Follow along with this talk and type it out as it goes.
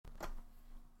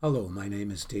Hello, my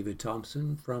name is David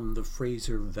Thompson from the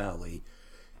Fraser Valley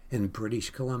in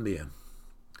British Columbia,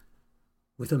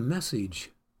 with a message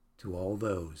to all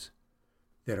those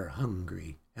that are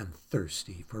hungry and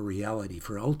thirsty for reality,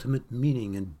 for ultimate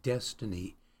meaning and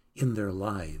destiny in their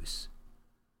lives.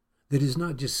 That is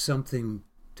not just something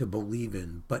to believe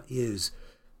in, but is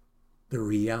the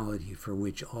reality for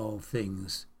which all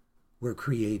things were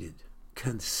created,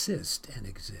 consist, and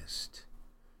exist.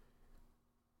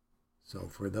 So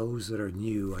for those that are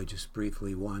new, I just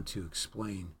briefly want to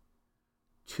explain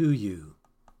to you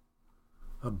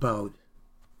about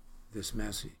this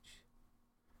message.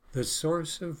 The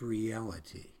source of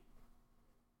reality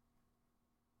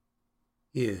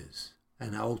is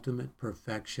an ultimate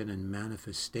perfection and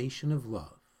manifestation of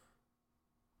love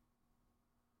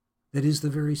that is the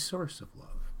very source of love.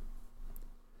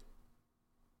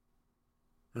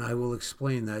 And I will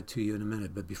explain that to you in a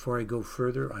minute. But before I go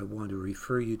further, I want to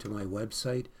refer you to my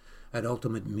website at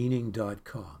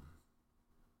ultimatemeaning.com.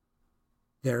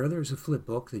 There's a flip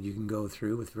book that you can go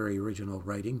through with very original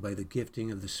writing by the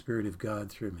gifting of the Spirit of God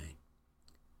through me,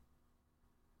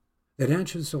 that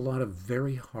answers a lot of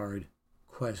very hard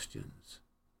questions.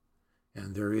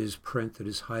 And there is print that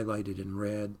is highlighted in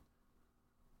red.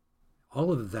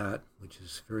 All of that, which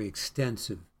is very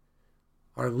extensive,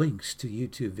 are links to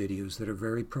YouTube videos that are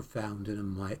very profound and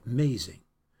amazing,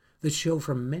 that show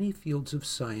from many fields of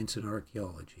science and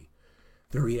archaeology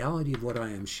the reality of what I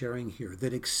am sharing here,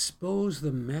 that expose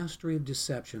the mastery of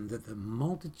deception that the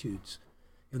multitudes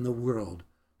in the world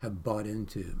have bought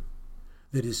into,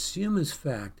 that assume as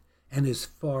fact and is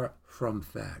far from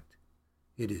fact.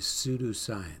 It is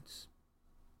pseudoscience.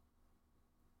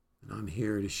 And I'm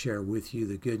here to share with you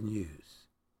the good news.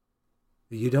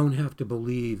 You don't have to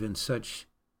believe in such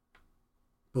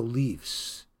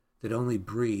beliefs that only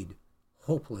breed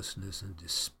hopelessness and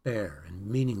despair and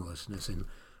meaninglessness and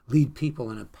lead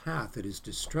people in a path that is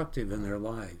destructive in their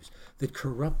lives, that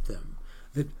corrupt them,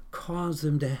 that cause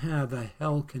them to have a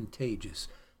hell-contagious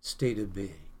state of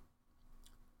being.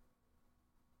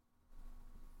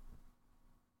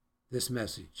 This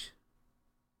message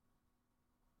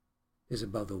is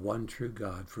about the one true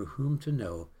God, for whom to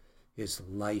know is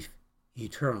life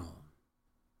eternal,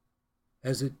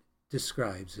 as it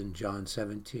describes in John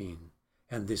 17.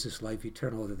 And this is life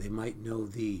eternal, that they might know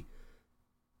thee,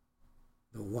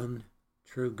 the one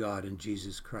true God, and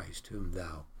Jesus Christ, whom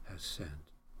thou hast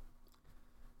sent.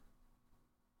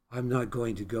 I'm not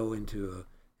going to go into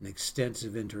an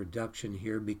extensive introduction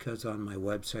here, because on my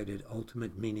website at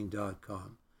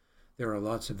ultimatemeaning.com, there are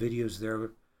lots of videos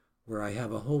there where I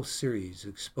have a whole series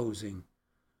exposing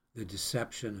the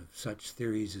deception of such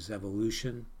theories as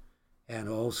evolution, and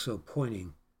also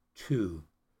pointing to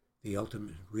the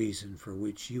ultimate reason for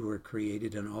which you were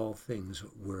created and all things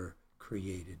were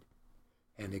created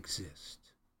and exist.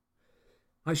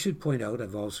 I should point out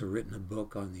I've also written a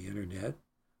book on the internet,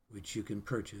 which you can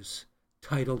purchase,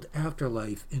 titled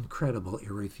Afterlife Incredible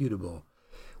Irrefutable,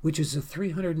 which is a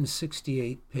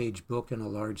 368-page book in a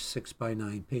large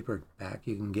 6x9 paperback.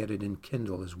 You can get it in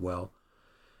Kindle as well.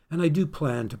 And I do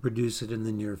plan to produce it in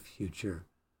the near future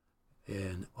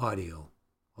in audio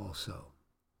also.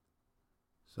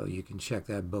 So you can check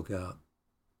that book out.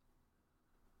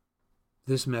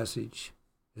 This message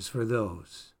is for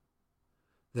those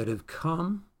that have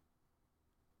come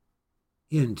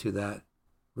into that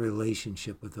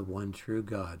relationship with the one true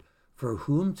God, for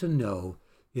whom to know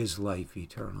is life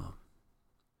eternal.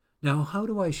 Now, how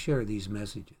do I share these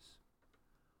messages?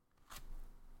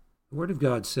 The Word of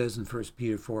God says in 1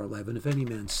 Peter 4:11, if any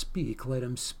man speak, let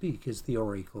him speak as the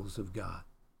oracles of God.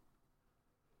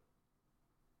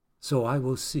 So I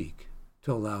will seek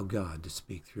to allow God to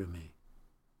speak through me.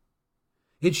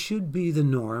 It should be the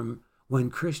norm when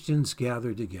Christians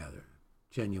gather together,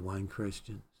 genuine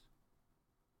Christians,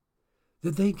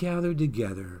 that they gather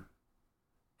together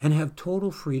and have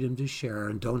total freedom to share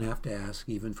and don't have to ask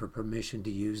even for permission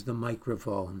to use the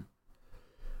microphone.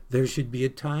 There should be a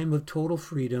time of total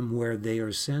freedom where they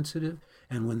are sensitive,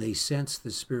 and when they sense the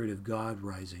Spirit of God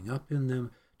rising up in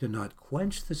them, to not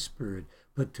quench the Spirit,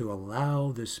 but to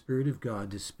allow the Spirit of God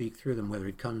to speak through them, whether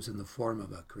it comes in the form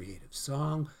of a creative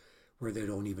song, where they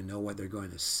don't even know what they're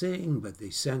going to sing, but they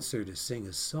sense they're to sing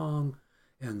a song,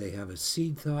 and they have a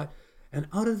seed thought, and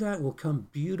out of that will come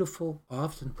beautiful,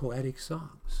 often poetic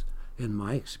songs, in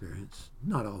my experience,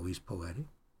 not always poetic.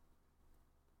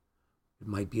 It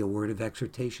might be a word of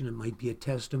exhortation, it might be a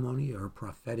testimony or a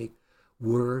prophetic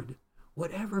word,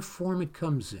 whatever form it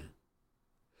comes in.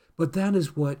 But that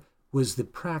is what was the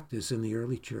practice in the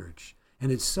early church,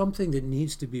 and it's something that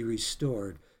needs to be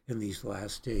restored in these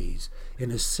last days,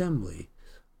 in assembly,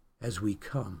 as we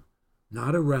come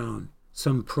not around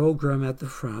some program at the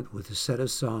front with a set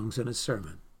of songs and a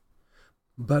sermon,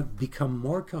 but become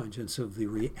more conscious of the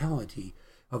reality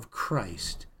of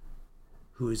Christ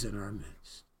who is in our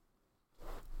midst.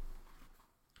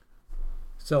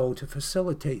 So to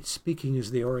facilitate speaking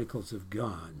as the oracles of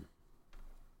God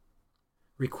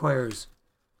requires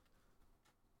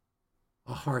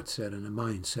a heart set and a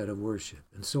mindset of worship.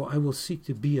 And so I will seek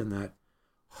to be in that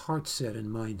heart set and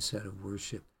mindset of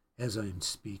worship as I am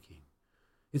speaking.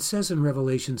 It says in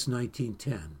Revelations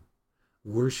 19:10,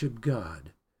 worship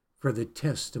God, for the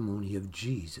testimony of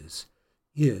Jesus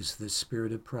is the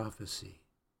spirit of prophecy.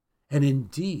 And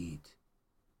indeed,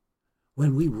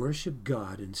 when we worship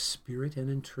God in spirit and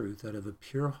in truth out of a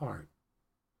pure heart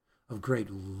of great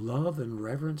love and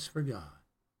reverence for God,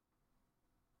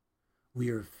 we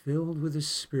are filled with the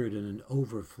Spirit in an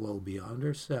overflow beyond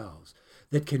ourselves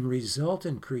that can result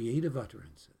in creative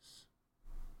utterances.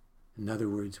 In other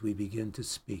words, we begin to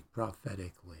speak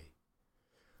prophetically.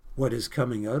 What is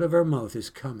coming out of our mouth is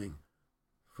coming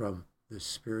from the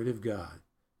Spirit of God.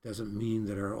 Doesn't mean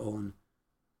that our own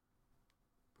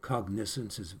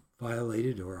cognizance is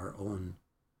violated or our own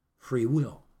free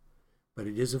will, but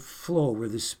it is a flow where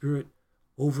the Spirit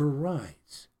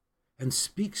overrides and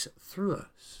speaks through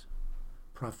us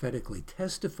prophetically,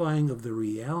 testifying of the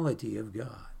reality of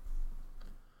God,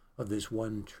 of this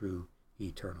one true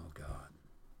eternal God.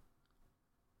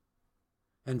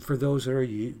 And for those that are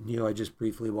new, I just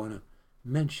briefly want to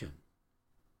mention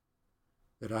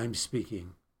that I'm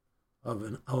speaking of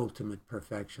an ultimate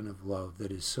perfection of love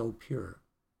that is so pure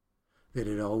that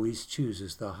it always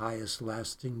chooses the highest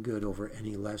lasting good over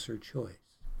any lesser choice,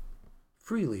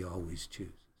 freely always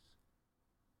chooses.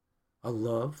 A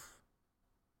love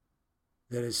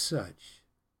that as such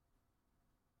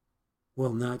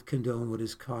will not condone what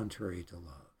is contrary to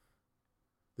love.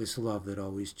 This love that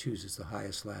always chooses the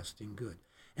highest lasting good.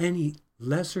 Any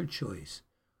lesser choice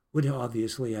would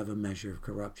obviously have a measure of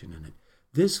corruption in it.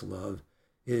 This love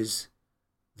is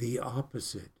the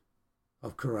opposite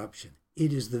of corruption.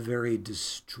 It is the very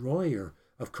destroyer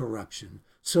of corruption,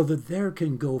 so that there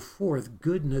can go forth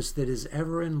goodness that is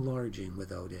ever enlarging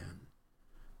without end,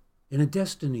 in a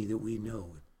destiny that we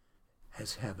know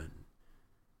as heaven.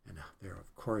 And there,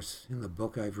 of course, in the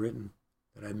book I've written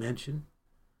that I mentioned,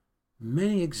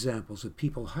 many examples of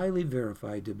people highly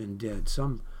verified to have been dead,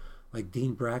 some like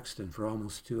Dean Braxton for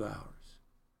almost 2 hours.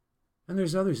 And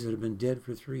there's others that have been dead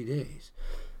for 3 days.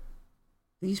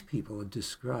 These people are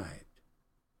described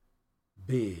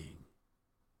being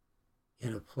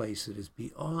in a place that is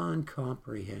beyond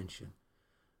comprehension.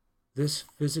 This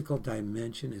physical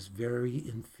dimension is very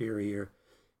inferior.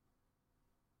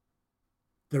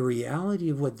 The reality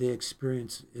of what they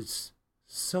experience is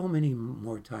so many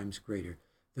more times greater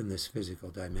than this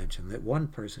physical dimension that one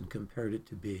person compared it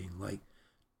to being like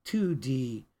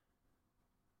 2D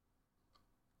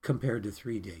compared to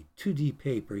 3D. 2D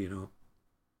paper,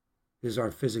 is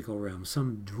our physical realm,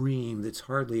 some dream that's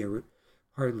hardly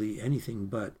anything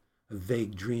but a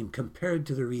vague dream compared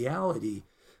to the reality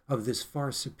of this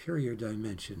far superior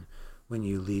dimension when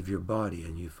you leave your body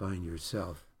and you find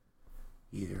yourself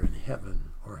either in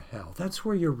heaven or hell. That's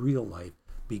where your real life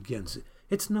begins.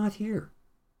 It's not here.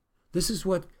 This is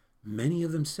what many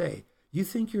of them say. You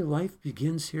think your life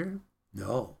begins here?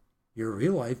 No. Your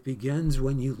real life begins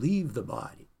when you leave the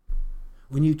body,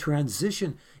 when you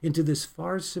transition into this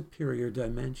far superior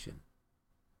dimension.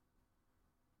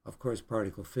 Of course,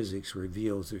 particle physics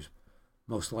reveals there's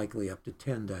most likely up to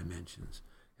 10 dimensions,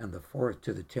 and the 4th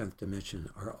to the 10th dimension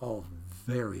are all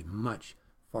very much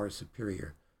far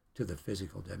superior to the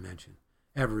physical dimension,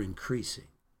 ever increasing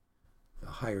the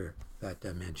higher that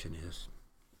dimension is.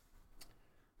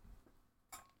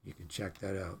 You can check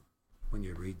that out when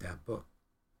you read that book.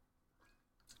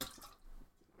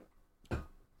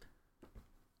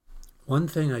 One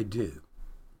thing I do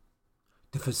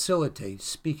to facilitate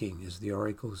speaking as the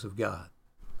oracles of God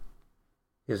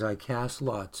is I cast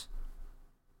lots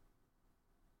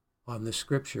on the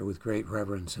scripture with great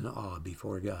reverence and awe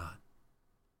before God.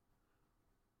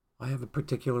 I have a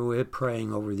particular way of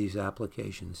praying over these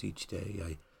applications each day.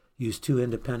 I use 2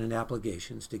 independent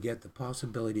applications to get the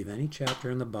possibility of any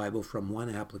chapter in the Bible from one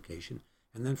application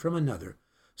and then from another,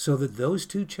 so that those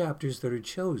 2 chapters that are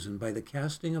chosen by the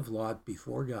casting of lot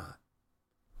before God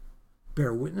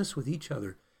bear witness with each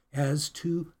other as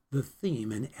to the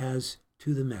theme and as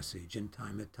to the message, and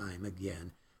time and time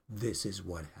again, this is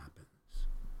what happens.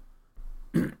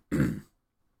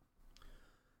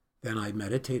 Then I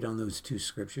meditate on those 2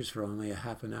 scriptures for only a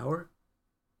half an hour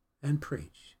and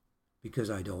preach,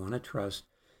 because I don't want to trust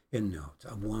in notes.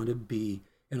 I want to be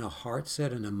in a heart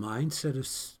set and a mindset of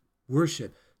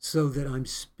worship so that I'm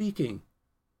speaking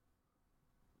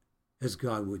as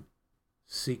God would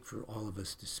seek for all of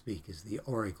us to speak, as the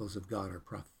oracles of God are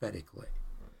prophetically.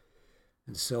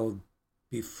 And so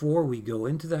before we go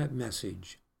into that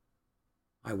message,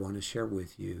 I want to share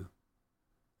with you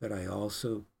that I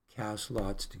also cast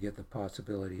lots to get the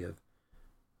possibility of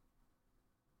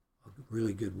a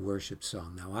really good worship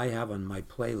song. Now, I have on my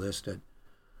playlist at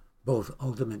both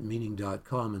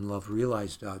ultimatemeaning.com and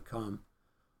loverealized.com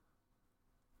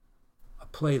a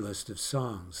playlist of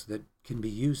songs that can be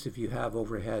used if you have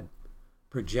overhead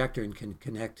projector and can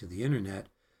connect to the internet.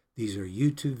 These are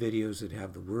YouTube videos that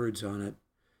have the words on it,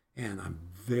 and I'm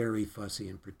very fussy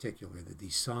in particular that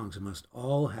these songs must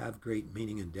all have great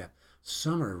meaning and depth.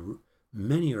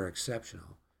 Many are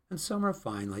exceptional, and some are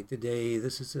fine. Like today,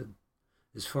 this is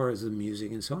as far as the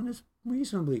music and so on, it's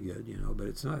reasonably good, but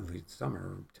it's not. Some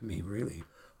are, to me, really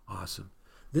awesome.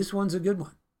 This one's a good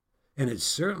one, and it's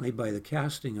certainly, by the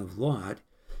casting of lot,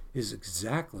 is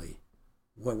exactly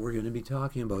what we're going to be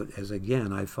talking about, as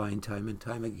again, I find time and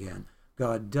time again,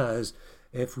 God does.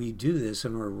 If we do this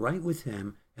and we're right with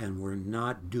him and we're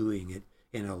not doing it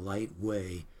in a light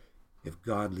way, if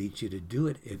God leads you to do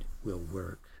it, it will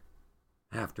work.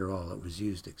 After all, it was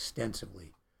used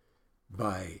extensively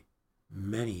by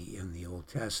many in the Old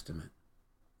Testament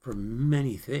for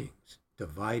many things,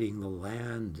 dividing the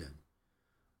land, and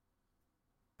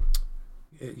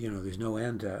there's no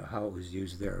end to how it was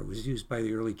used there. It was used by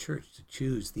the early church to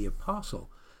choose the apostle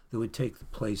that would take the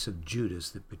place of Judas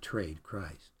that betrayed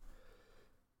Christ.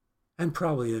 And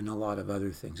probably in a lot of other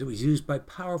things. It was used by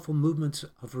powerful movements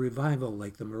of revival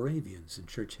like the Moravians in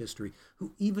church history,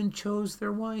 who even chose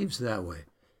their wives that way.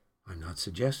 I'm not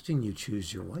suggesting you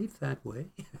choose your wife that way.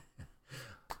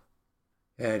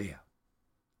 Anyhow,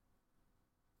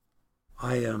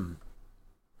 I am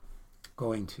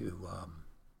going to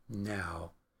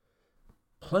now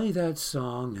play that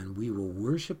song, and we will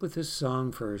worship with this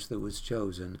song first that was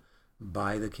chosen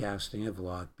by the casting of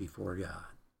lot before God.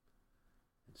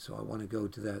 So I want to go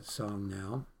to that song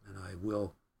now, and I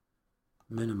will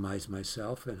minimize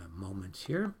myself in a moment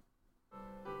here,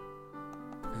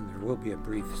 and there will be a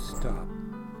brief stop.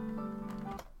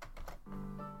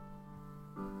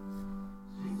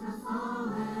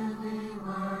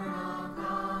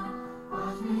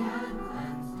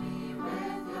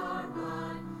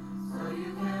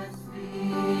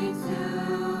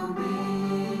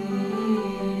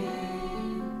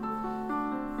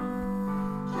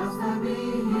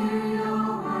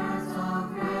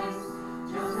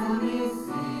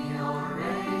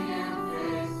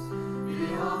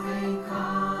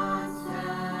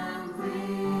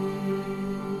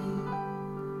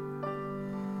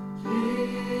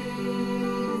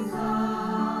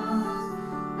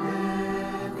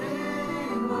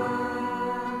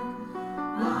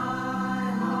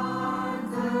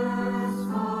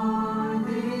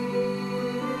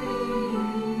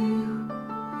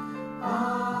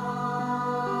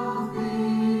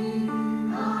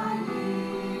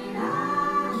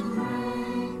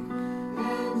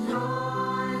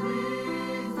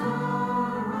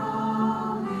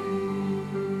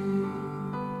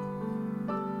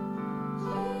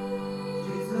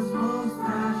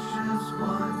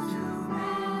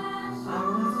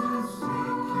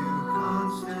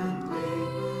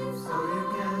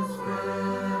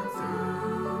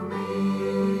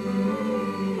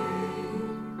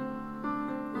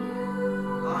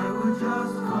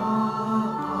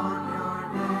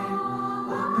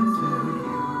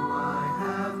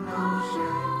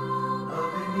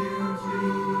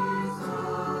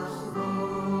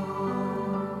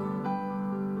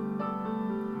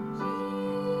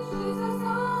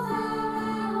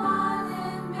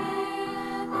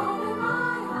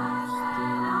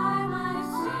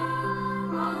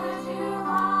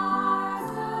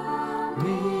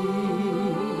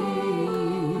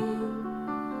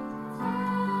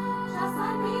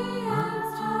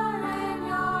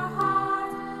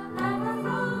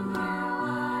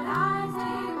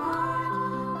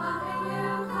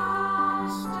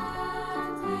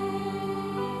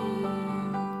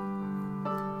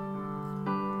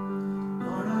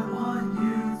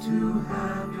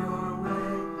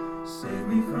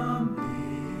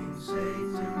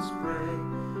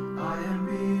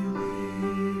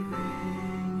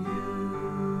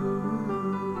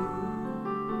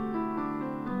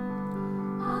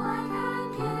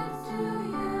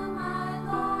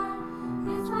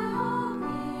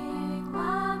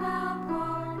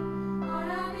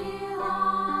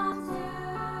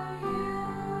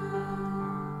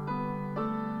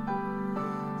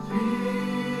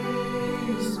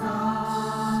 Jesus,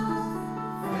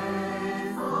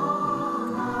 faithful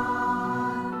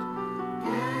God.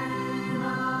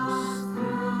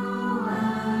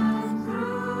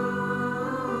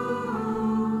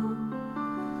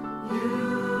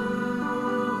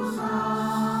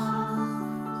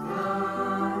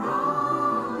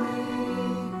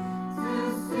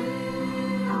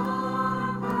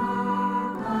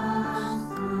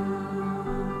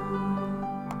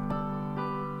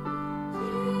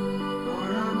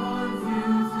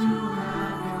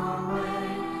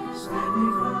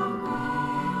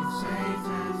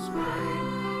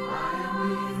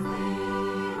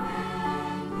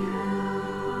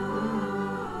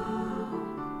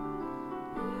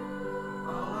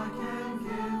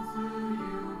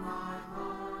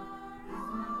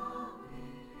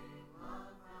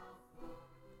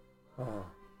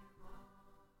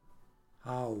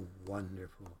 How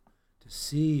wonderful to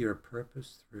see your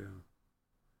purpose through.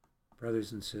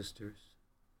 Brothers and sisters,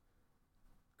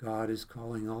 God is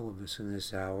calling all of us in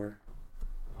this hour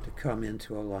to come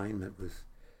into alignment with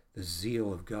the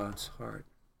zeal of God's heart.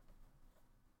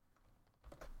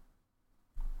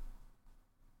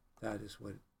 That is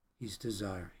what he's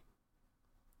desiring.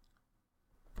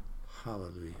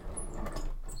 Hallelujah.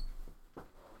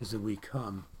 Is that we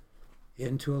come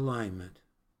into alignment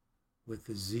with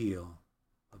the zeal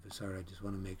of his heart. I just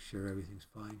want to make sure everything's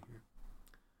fine here.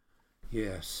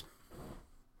 Yes.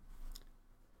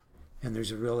 And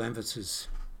there's a real emphasis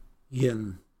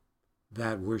in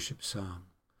that worship song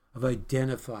of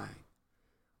identifying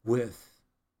with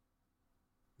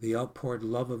the outpoured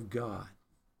love of God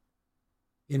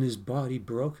in his body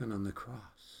broken on the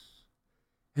cross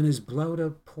and his blood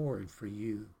outpoured for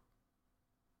you.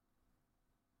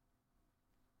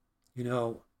 You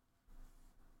know,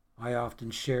 I often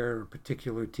share a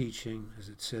particular teaching, as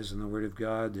it says in the Word of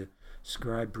God, the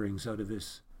scribe brings out of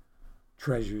his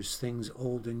treasures things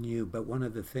old and new, but one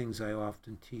of the things I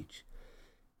often teach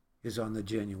is on the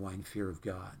genuine fear of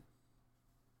God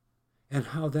and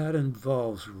how that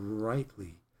involves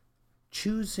rightly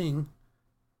choosing,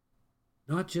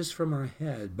 not just from our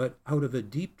head, but out of a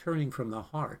deep turning from the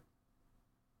heart,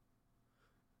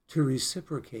 to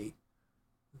reciprocate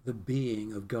the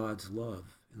being of God's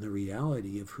love and the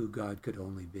reality of who God could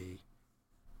only be.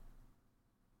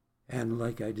 And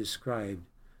like I described,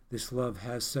 this love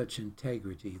has such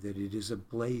integrity that it is a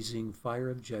blazing fire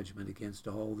of judgment against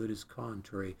all that is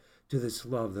contrary to this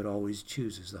love that always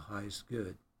chooses the highest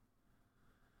good.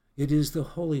 It is the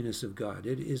holiness of God.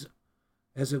 It is,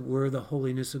 as it were, the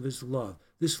holiness of his love.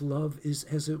 This love is,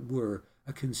 as it were,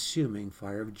 a consuming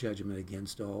fire of judgment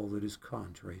against all that is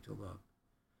contrary to love.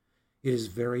 It is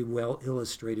very well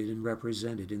illustrated and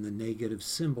represented in the negative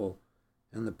symbol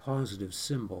and the positive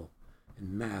symbol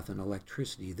in math and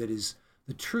electricity. That is,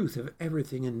 the truth of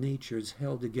everything in nature is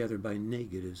held together by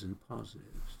negatives and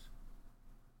positives.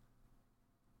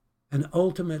 And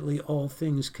ultimately, all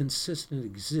things consist and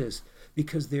exist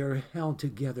because they are held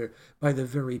together by the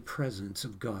very presence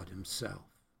of God himself.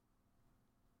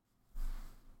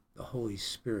 The Holy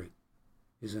Spirit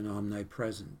is an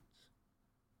omnipresence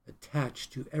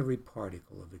attached to every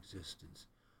particle of existence,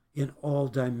 in all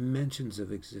dimensions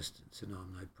of existence in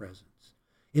omnipresence,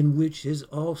 in which is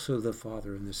also the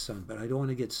Father and the Son. But I don't want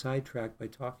to get sidetracked by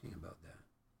talking about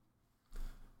that.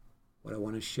 What I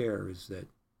want to share is that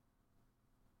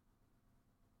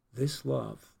this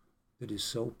love that is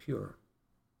so pure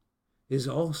is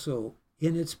also,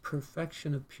 in its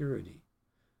perfection of purity,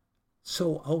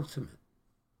 so ultimate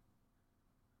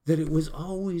that it was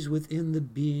always within the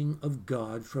being of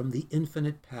God from the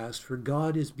infinite past, for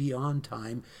God is beyond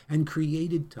time and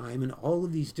created time in all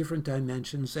of these different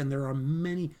dimensions, and there are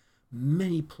many,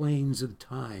 many planes of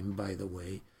time, by the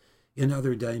way, in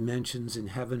other dimensions in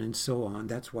heaven and so on.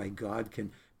 That's why God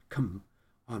can come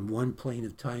on one plane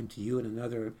of time to you and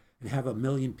another and have 1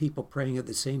 million people praying at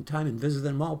the same time and visit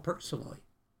them all personally.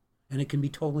 And it can be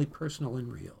totally personal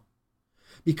and real,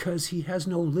 because he has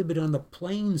no limit on the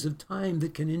planes of time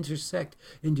that can intersect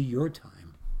into your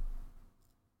time.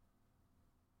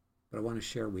 But I want to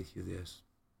share with you this.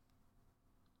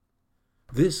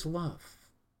 This love,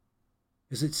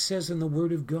 as it says in the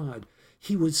Word of God,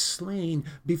 he was slain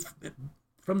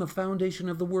from the foundation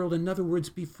of the world. In other words,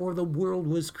 before the world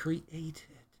was created.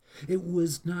 It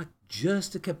was not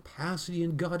just a capacity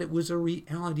in God, it was a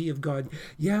reality of God.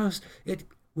 Yes, it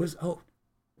was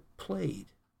outplayed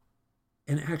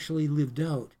and actually lived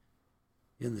out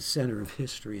in the center of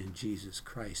history in Jesus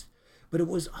Christ. But it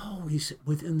was always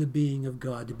within the being of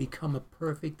God to become a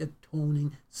perfect,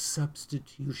 atoning,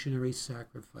 substitutionary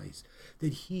sacrifice,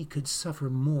 that he could suffer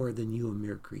more than you, a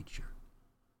mere creature,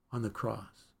 on the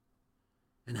cross,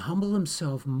 and humble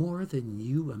himself more than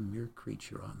you, a mere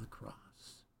creature, on the cross.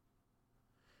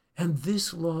 And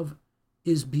this love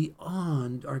is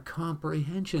beyond our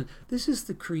comprehension. This is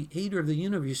the creator of the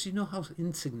universe. You know how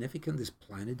insignificant this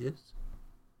planet is?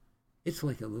 It's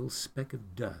like a little speck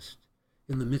of dust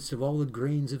in the midst of all the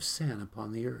grains of sand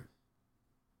upon the earth.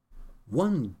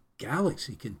 One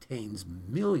galaxy contains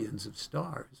millions of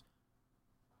stars,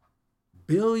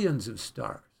 billions of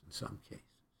stars in some cases.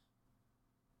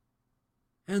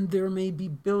 And there may be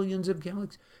billions of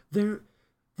galaxies.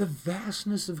 The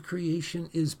vastness of creation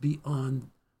is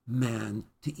beyond man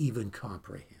to even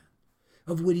comprehend,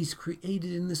 of what he's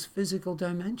created in this physical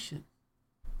dimension.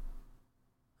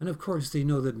 And of course, they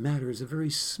know that matter is a very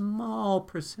small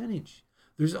percentage.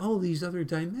 There's all these other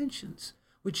dimensions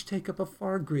which take up a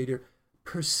far greater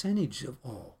percentage of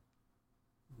all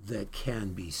that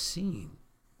can be seen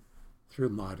through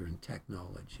modern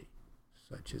technology,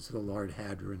 such as the Large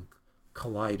Hadron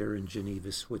Collider in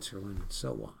Geneva, Switzerland, and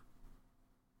so on.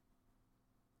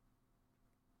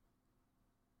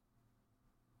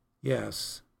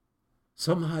 Yes,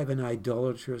 some have an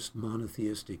idolatrous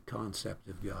monotheistic concept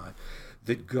of God,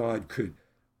 that God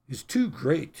is too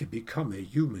great to become a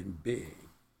human being.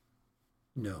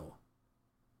 No.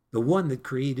 The one that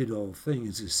created all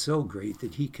things is so great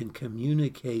that he can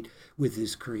communicate with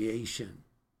his creation.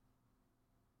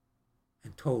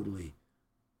 And totally,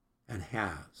 and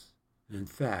has. And in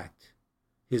fact,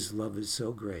 his love is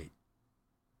so great,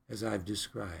 as I've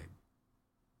described,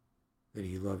 that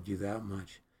he loved you that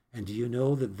much. And do you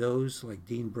know that those like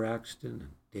Dean Braxton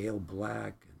and Dale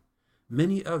Black and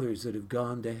many others that have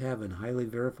gone to heaven, highly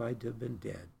verified to have been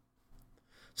dead,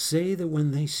 say that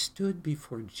when they stood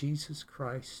before Jesus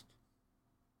Christ,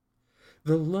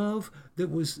 the love that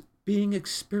was being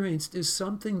experienced is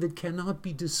something that cannot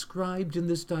be described in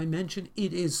this dimension.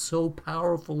 It is so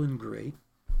powerful and great.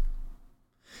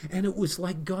 And it was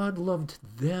like God loved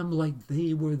them like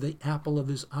they were the apple of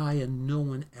his eye and no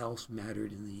one else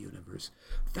mattered in the universe.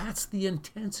 That's the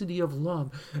intensity of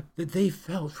love that they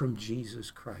felt from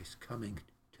Jesus Christ coming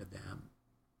to them.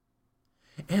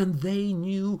 And they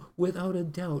knew without a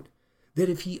doubt that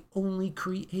if he only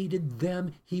created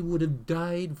them, he would have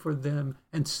died for them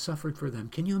and suffered for them.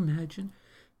 Can you imagine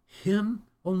him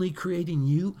only creating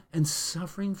you and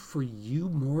suffering for you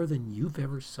more than you've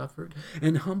ever suffered,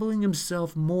 and humbling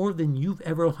himself more than you've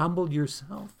ever humbled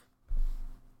yourself?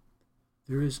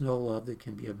 There is no love that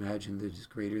can be imagined that is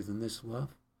greater than this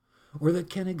love, or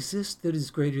that can exist that is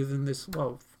greater than this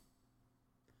love.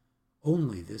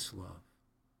 Only this love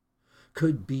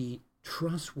could be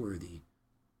trustworthy,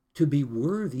 to be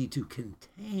worthy to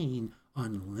contain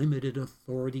unlimited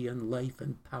authority and life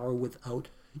and power without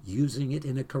using it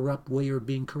in a corrupt way or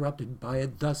being corrupted by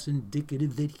it, thus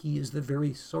indicative that he is the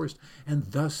very source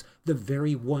and thus the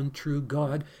very one true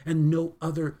God, and no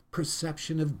other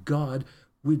perception of God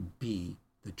would be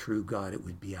the true God. It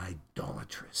would be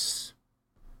idolatrous.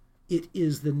 It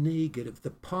is the negative.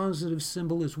 The positive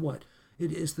symbol is what?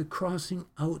 It is the crossing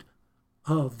out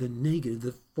of the negative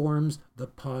that forms the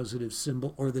positive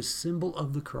symbol, or the symbol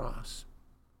of the cross.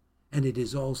 And it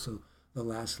is also the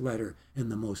last letter in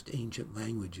the most ancient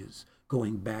languages,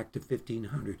 going back to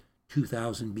 1500,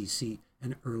 2000 BC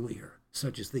and earlier,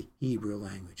 such as the Hebrew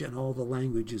language and all the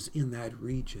languages in that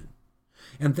region.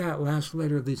 And that last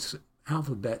letter of this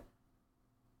alphabet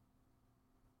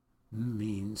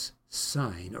means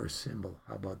sign or symbol.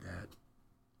 How about that?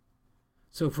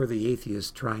 So for the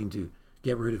atheist trying to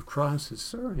get rid of crosses,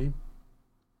 sorry,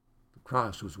 the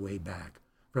cross was way back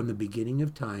from the beginning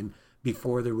of time,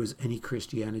 before there was any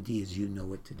Christianity as you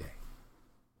know it today.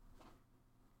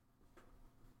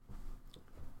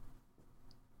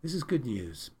 This is good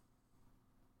news,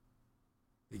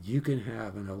 that you can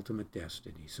have an ultimate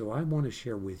destiny. So I want to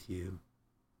share with you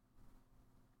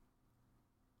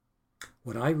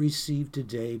what I received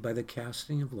today by the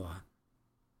casting of lot.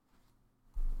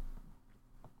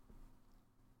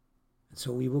 And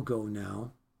so we will go now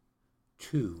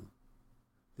to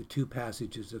the two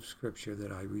passages of Scripture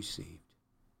that I received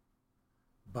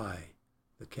by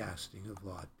the casting of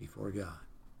lot before God.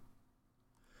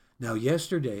 Now,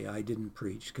 yesterday I didn't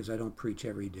preach because I don't preach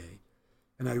every day.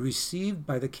 And I received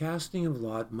by the casting of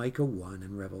lot Micah 1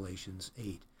 and Revelations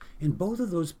 8. In both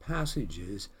of those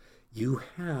passages, you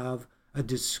have a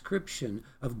description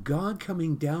of God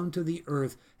coming down to the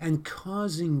earth and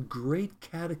causing great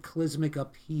cataclysmic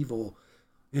upheaval.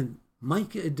 And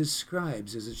Micah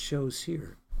describes, as it shows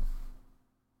here,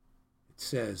 it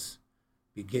says,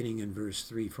 beginning in verse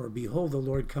 3, "For behold, the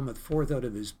Lord cometh forth out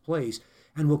of his place,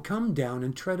 and will come down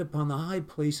and tread upon the high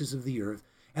places of the earth,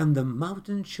 and the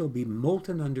mountains shall be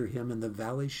molten under him, and the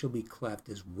valleys shall be cleft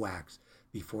as wax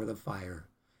before the fire,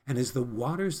 and as the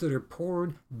waters that are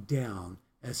poured down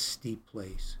a steep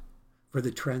place. For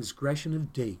the transgression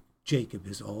of Jacob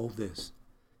is all this,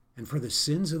 and for the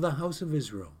sins of the house of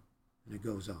Israel." And it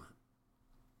goes on.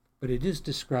 But it is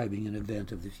describing an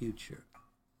event of the future.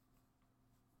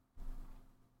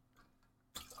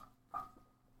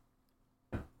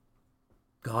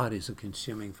 God is a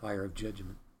consuming fire of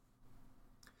judgment.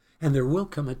 And there will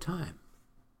come a time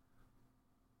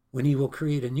when he will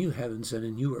create a new heavens and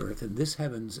a new earth, and this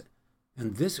heavens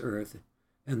and this earth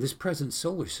and this present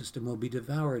solar system will be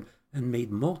devoured and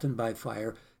made molten by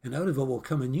fire, and out of it will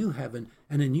come a new heaven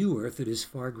and a new earth that is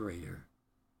far greater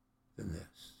than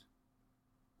this,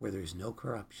 where there is no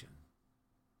corruption.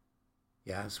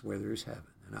 Yes, where there is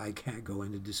heaven. And I can't go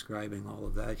into describing all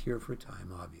of that here for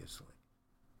time, obviously.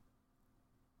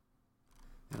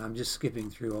 And I'm just skipping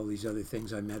through all these other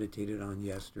things I meditated on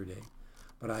yesterday.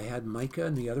 But I had Micah,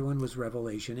 and the other one was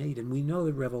Revelation 8. And we know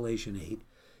that Revelation 8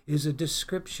 is a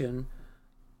description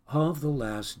of the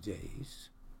last days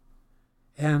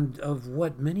and of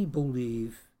what many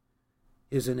believe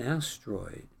is an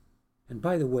asteroid. And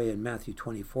by the way, in Matthew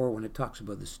 24, when it talks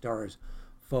about the stars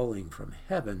falling from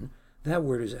heaven, that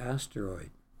word is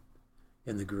asteroid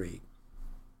in the Greek.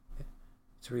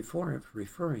 It's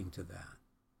referring to that.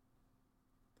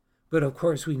 But of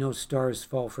course, we know stars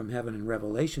fall from heaven in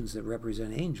Revelations that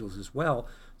represent angels as well,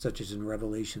 such as in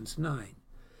Revelations 9.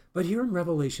 But here in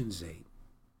Revelations 8,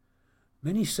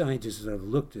 many scientists that have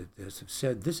looked at this have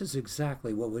said this is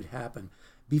exactly what would happen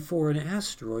before an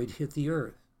asteroid hit the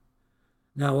Earth.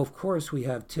 Now, of course, we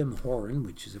have Tim Horan,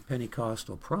 which is a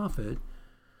Pentecostal prophet,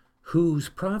 whose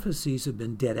prophecies have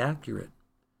been dead accurate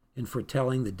in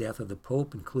foretelling the death of the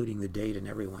Pope, including the date, and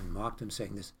everyone mocked him,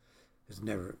 saying this has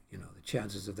never, the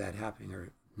chances of that happening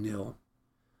are nil.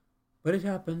 But it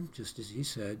happened, just as he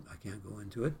said. I can't go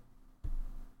into it.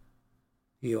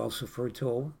 He also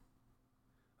foretold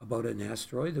about an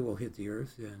asteroid that will hit the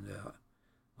Earth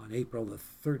on April the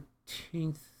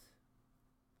 13th,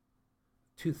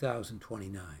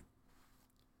 2029.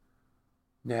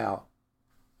 Now,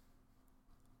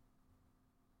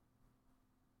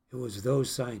 it was those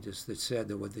scientists that said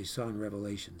that what they saw in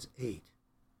Revelations 8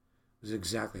 was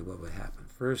exactly what would happen.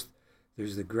 First,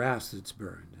 there's the grass that's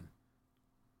burned, and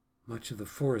much of the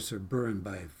forests are burned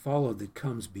by fallout that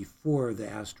comes before the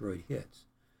asteroid hits.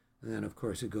 And then, of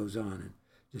course, it goes on and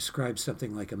describes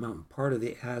something like a mountain. Part of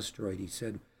the asteroid, he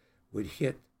said, would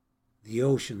hit the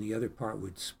ocean. The other part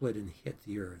would split and hit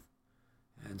the Earth.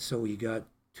 And so you got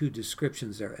two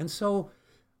descriptions there. And so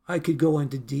I could go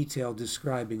into detail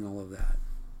describing all of that.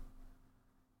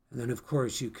 And then, of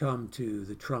course, you come to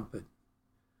the trumpet.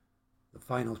 The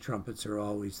final trumpets are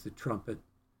always the trumpet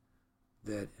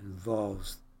that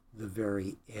involves the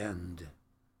very end,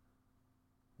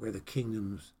 where the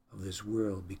kingdoms of this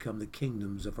world become the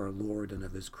kingdoms of our Lord and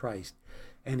of his Christ,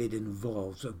 and it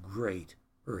involves a great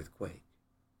earthquake.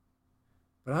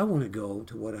 But I want to go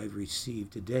to what I've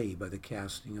received today by the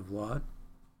casting of lot,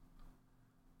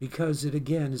 because it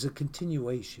again is a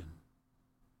continuation,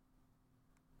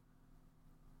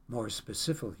 more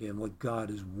specifically, in what God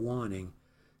is wanting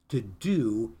to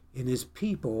do in his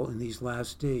people in these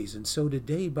last days. And so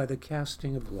today, by the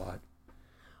casting of lot,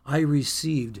 I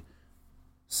received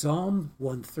Psalm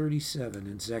 137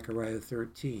 and Zechariah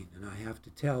 13. And I have to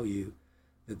tell you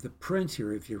that the print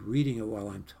here, if you're reading it while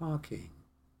I'm talking,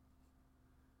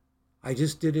 I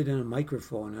just did it in a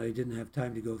microphone. I didn't have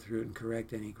time to go through it and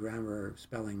correct any grammar or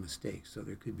spelling mistakes. So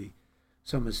there could be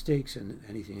some mistakes in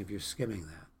anything if you're skimming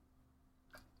that.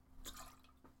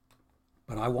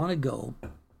 But I want to go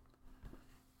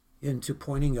into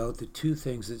pointing out the two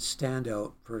things that stand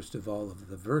out, first of all, of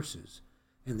the verses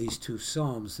in these two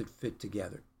Psalms that fit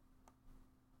together.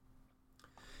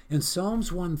 In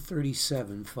Psalms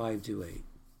 137, 5-8,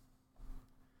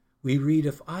 we read,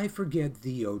 "If I forget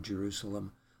thee, O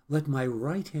Jerusalem, let my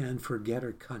right hand forget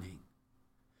her cunning.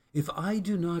 If I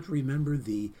do not remember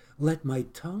thee, let my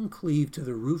tongue cleave to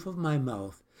the roof of my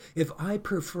mouth. If I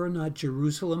prefer not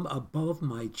Jerusalem above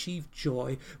my chief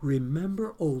joy,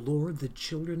 remember, O Lord, the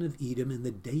children of Edom in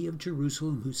the day of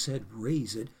Jerusalem, who said,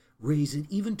 raise it,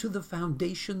 even to the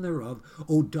foundation thereof.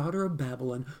 O daughter of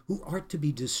Babylon, who art to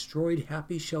be destroyed,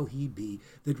 happy shall he be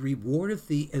that rewardeth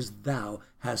thee as thou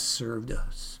hast served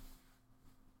us."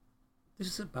 This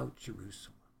is about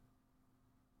Jerusalem.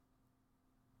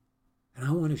 And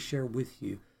I want to share with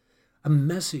you a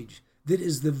message that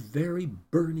is the very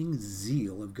burning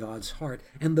zeal of God's heart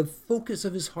and the focus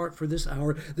of his heart for this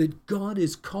hour, that God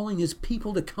is calling his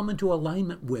people to come into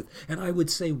alignment with. And I would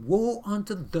say, woe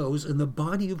unto those in the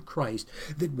body of Christ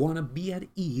that want to be at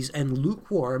ease and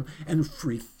lukewarm and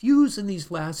refuse in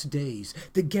these last days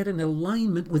to get in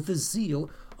alignment with the zeal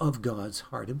of God's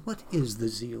heart. And what is the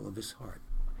zeal of his heart?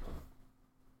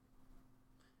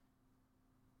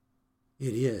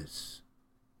 It is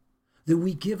that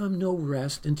we give him no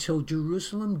rest until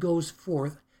Jerusalem goes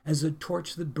forth as a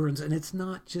torch that burns. And it's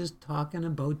not just talking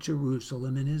about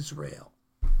Jerusalem and Israel.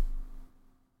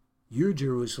 Your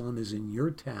Jerusalem is in your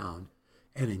town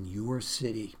and in your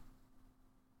city.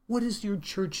 What is your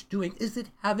church doing? Is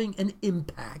it having an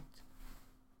impact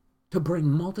to bring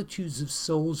multitudes of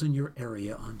souls in your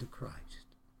area unto Christ?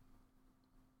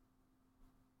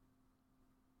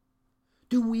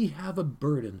 Do we have a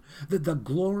burden that the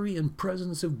glory and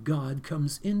presence of God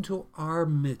comes into our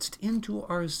midst, into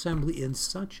our assembly in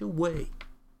such a way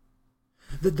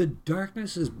that the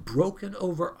darkness is broken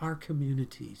over our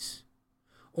communities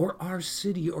or our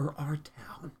city or our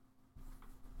town?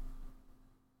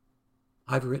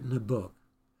 I've written a book,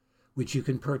 which you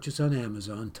can purchase on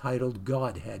Amazon, titled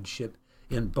Godheadship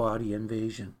in Body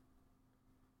Invasion.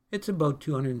 It's about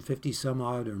 250 some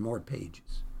odd or more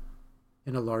pages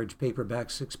in a large paperback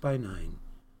 6x9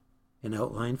 in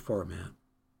outline format.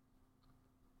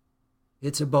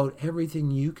 It's about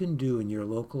everything you can do in your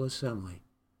local assembly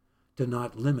to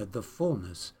not limit the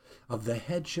fullness of the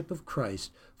headship of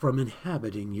Christ from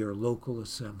inhabiting your local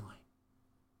assembly.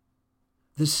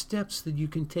 The steps that you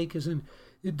can take as an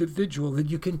individual, that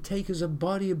you can take as a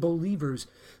body of believers,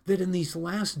 that in these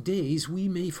last days we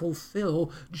may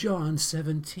fulfill John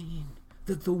 17,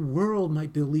 that the world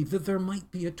might believe, that there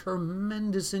might be a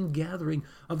tremendous ingathering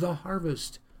of the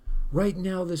harvest. Right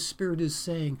now the Spirit is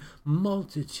saying,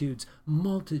 multitudes,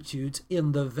 multitudes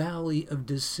in the valley of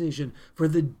decision, for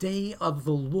the day of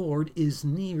the Lord is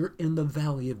near in the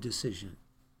valley of decision.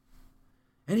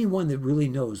 Anyone that really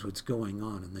knows what's going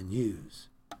on in the news,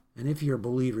 and if you're a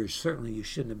believer, certainly you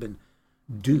shouldn't have been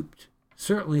duped.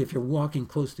 Certainly if you're walking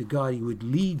close to God, He would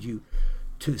lead you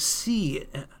to see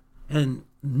and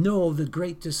know the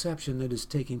great deception that is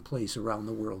taking place around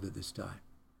the world at this time.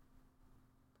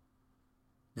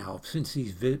 Now, since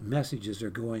these messages are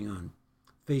going on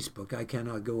Facebook, I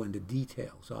cannot go into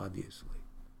details, obviously.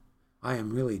 I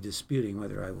am really disputing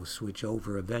whether I will switch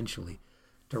over eventually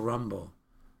to Rumble.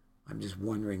 I'm just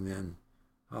wondering then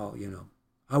how,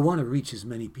 I want to reach as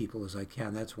many people as I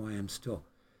can. That's why I'm still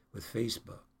with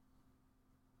Facebook.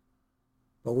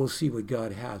 But we'll see what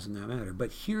God has in that matter.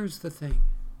 But here's the thing.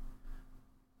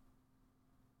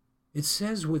 It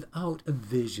says, without a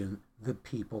vision, the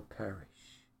people perish.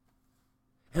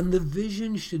 And the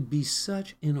vision should be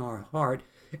such in our heart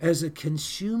as a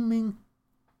consuming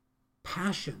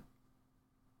passion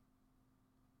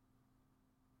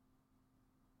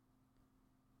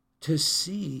to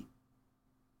see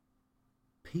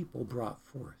people brought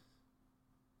forth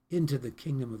into the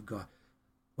kingdom of God.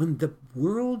 When the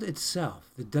world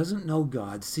itself that doesn't know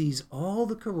God sees all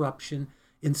the corruption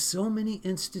in so many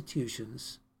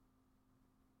institutions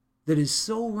that is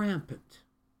so rampant,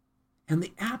 and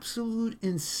the absolute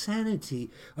insanity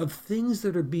of things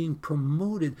that are being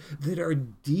promoted that are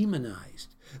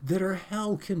demonized, that are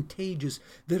hell contagious,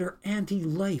 that are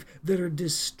anti-life, that are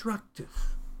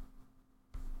destructive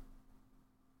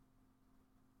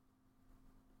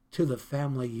to the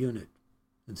family unit,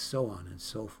 and so on and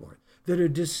so forth, that are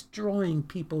destroying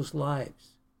people's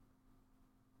lives.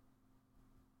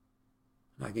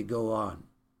 And I could go on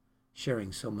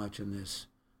sharing so much in this.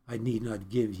 I need not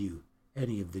give you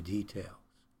any of the details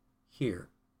here.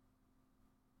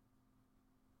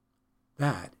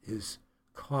 That is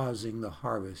causing the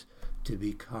harvest to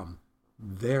become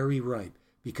very ripe,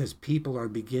 because people are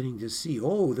beginning to see,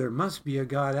 oh, there must be a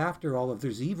God after all if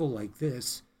there's evil like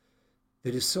this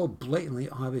that is so blatantly,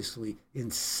 obviously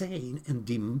insane and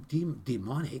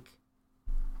demonic,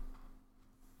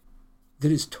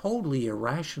 that is totally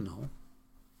irrational.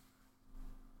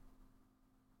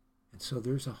 And so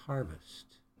there's a harvest.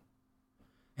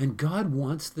 And God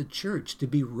wants the church to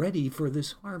be ready for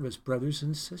this harvest, brothers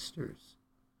and sisters.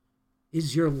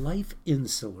 Is your life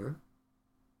insular?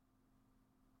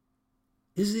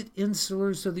 Is it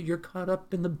insular so that you're caught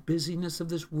up in the busyness of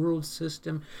this world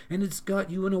system, and it's got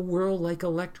you in a whirl like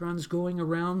electrons going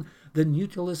around the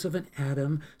nucleus of an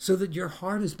atom, so that your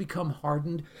heart has become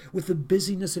hardened with the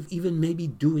busyness of even maybe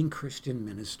doing Christian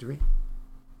ministry?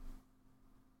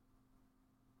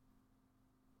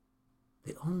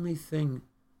 The only thing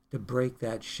to break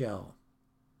that shell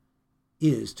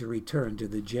is to return to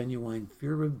the genuine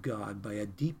fear of God by a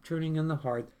deep turning in the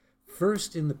heart,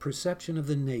 first in the perception of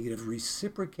the negative,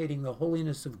 reciprocating the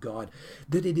holiness of God,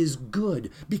 that it is good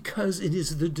because it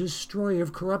is the destroyer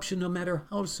of corruption, no matter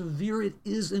how severe it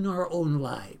is in our own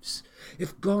lives.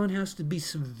 If God has to be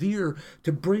severe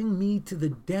to bring me to the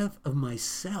death of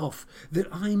myself, that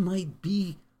I might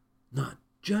be not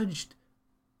judged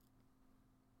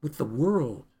with the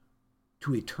world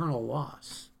to eternal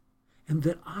loss, and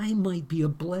that I might be a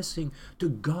blessing to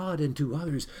God and to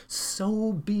others,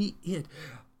 so be it.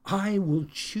 I will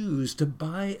choose to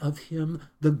buy of Him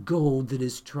the gold that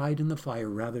is tried in the fire,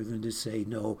 rather than to say,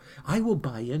 no, I will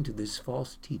buy into this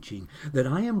false teaching that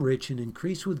I am rich and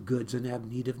increase with goods and have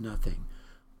need of nothing.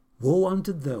 Woe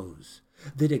unto those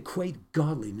that equate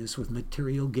godliness with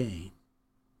material gain.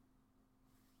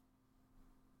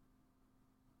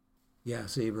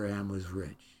 Yes, Abraham was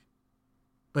rich,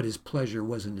 but his pleasure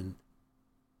wasn't in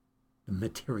the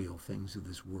material things of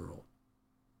this world.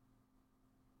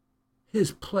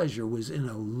 His pleasure was in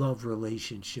a love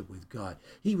relationship with God.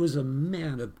 He was a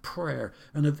man of prayer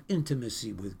and of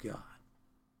intimacy with God.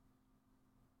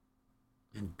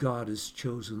 And God has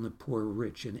chosen the poor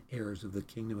rich and heirs of the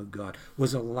kingdom of God.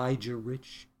 Was Elijah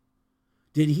rich?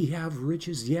 Did he have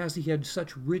riches? Yes, he had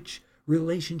such rich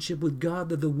relationship with God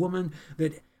that the woman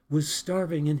that was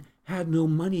starving and had no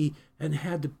money and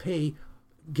had to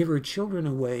give her children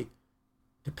away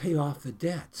to pay off the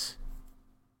debts,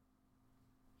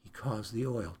 he caused the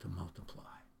oil to multiply.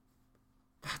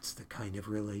 That's the kind of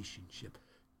relationship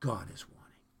God is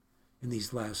wanting in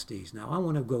these last days. Now, I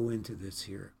want to go into this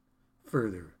here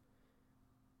further.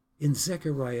 In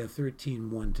Zechariah 13,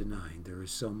 1-9, there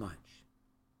is so much.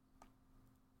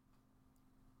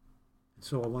 And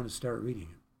so I want to start reading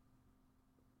it.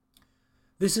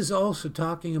 This is also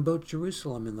talking about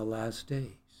Jerusalem in the last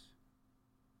days.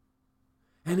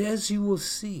 And as you will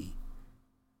see,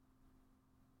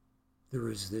 there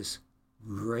is this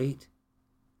great,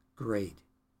 great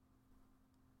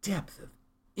depth of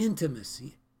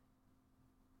intimacy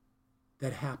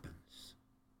that happens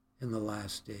in the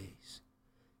last days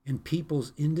in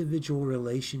people's individual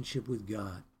relationship with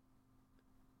God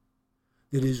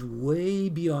that is way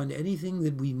beyond anything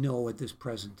that we know at this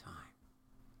present time.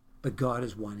 But God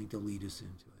is wanting to lead us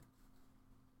into it.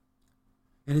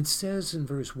 And it says in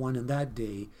verse 1, in that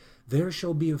day there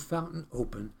shall be a fountain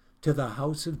open to the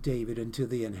house of David and to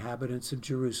the inhabitants of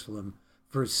Jerusalem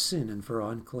for sin and for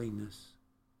uncleanness.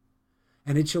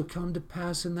 And it shall come to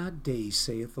pass in that day,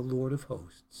 saith the Lord of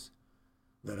hosts,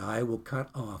 that I will cut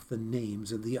off the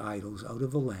names of the idols out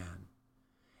of the land,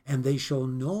 and they shall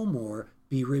no more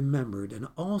be remembered, and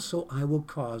also I will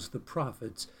cause the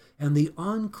prophets and the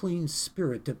unclean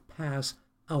spirit to pass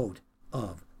out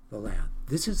of the land.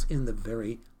 This is in the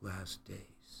very last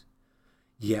days.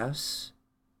 Yes,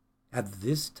 at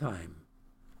this time,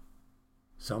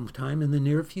 sometime in the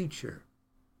near future,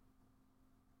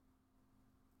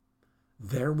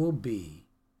 there will be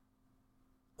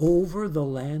over the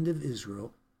land of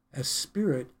Israel a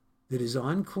spirit that is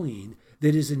unclean,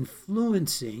 that is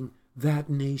influencing that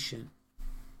nation.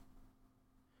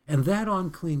 And that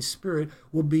unclean spirit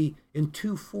will be in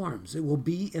two forms. It will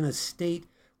be in a state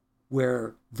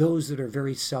where those that are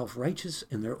very self-righteous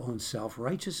in their own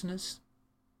self-righteousness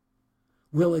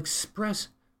will express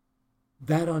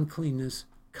that uncleanness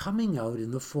coming out in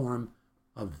the form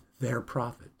of their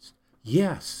prophets.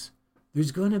 Yes,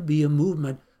 there's going to be a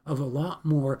movement of a lot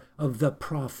more of the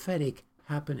prophetic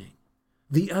happening.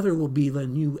 The other will be the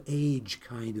new age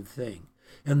kind of thing.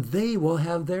 And they will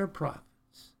have their prophets.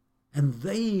 And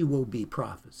they will be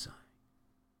prophesying.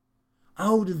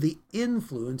 Out of the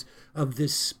influence of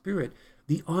this spirit,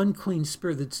 the unclean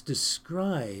spirit that's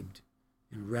described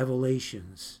in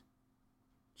Revelations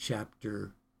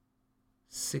chapter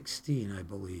 16, I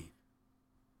believe.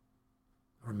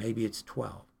 Or maybe it's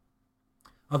 12.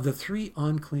 Of the three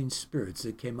unclean spirits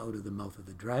that came out of the mouth of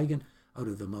the dragon, out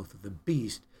of the mouth of the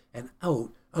beast, and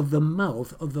out of the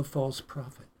mouth of the false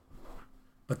prophet.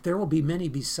 But there will be many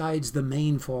besides the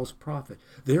main false prophet.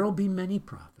 There will be many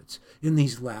prophets in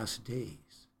these last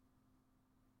days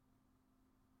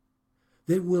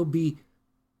that will be,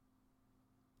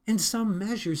 in some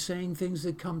measure, saying things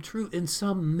that come true, in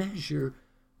some measure,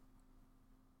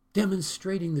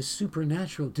 demonstrating the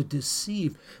supernatural to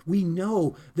deceive. We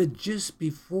know that just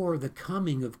before the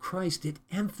coming of Christ, it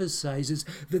emphasizes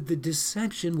that the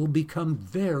deception will become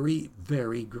very,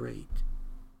 very great.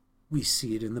 We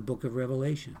see it in the book of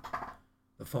Revelation.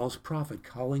 The false prophet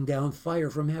calling down fire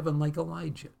from heaven like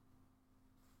Elijah.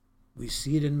 We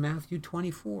see it in Matthew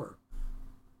 24,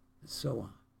 and so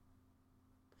on.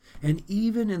 And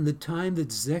even in the time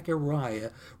that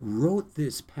Zechariah wrote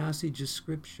this passage of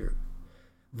Scripture,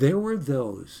 there were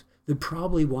those that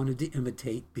probably wanted to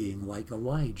imitate being like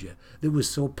Elijah, that was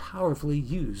so powerfully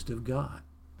used of God.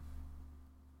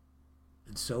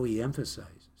 And so he emphasizes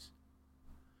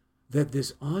that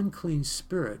this unclean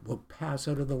spirit will pass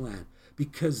out of the land,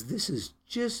 because this is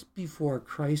just before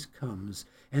Christ comes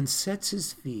and sets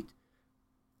his feet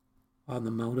on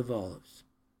the Mount of Olives,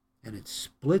 and it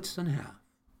splits in half,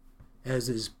 as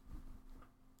is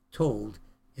told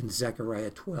in Zechariah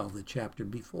 12, the chapter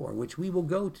before, which we will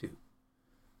go to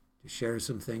share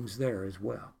some things there as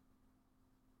well.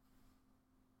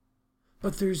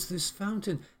 But there's this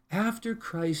fountain. After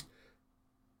Christ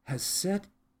has set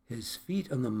his feet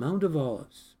on the Mount of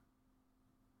Olives,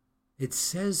 it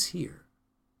says here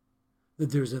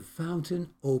that there's a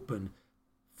fountain open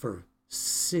for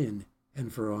sin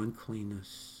and for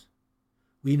uncleanness.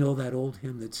 We know that old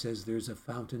hymn that says there's a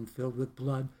fountain filled with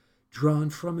blood drawn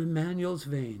from Emmanuel's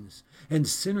veins, and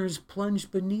sinners plunged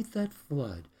beneath that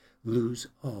flood lose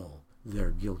all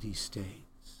their guilty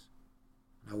stains.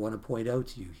 And I want to point out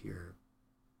to you here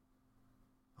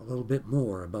a little bit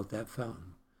more about that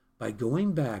fountain by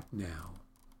going back now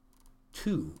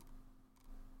to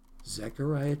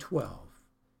Zechariah 12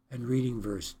 and reading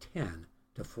verse 10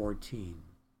 to 14.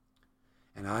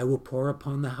 And I will pour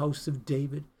upon the house of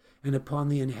David and upon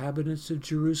the inhabitants of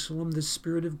Jerusalem the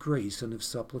spirit of grace and of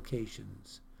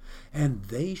supplications, and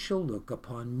they shall look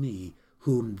upon me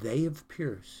whom they have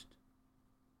pierced.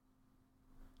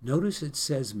 Notice it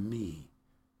says me.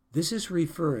 This is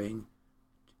referring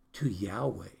to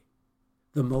Yahweh,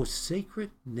 the most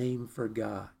sacred name for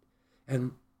God.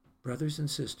 And brothers and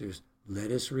sisters,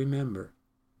 let us remember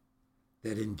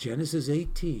that in Genesis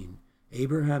 18,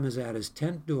 Abraham is at his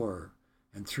tent door,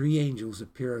 and 3 angels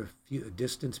appear a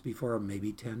distance before him,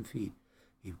 maybe 10 feet.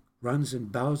 He runs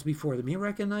and bows before them. He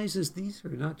recognizes these are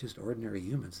not just ordinary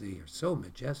humans. They are so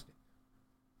majestic.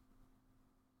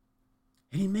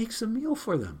 And he makes a meal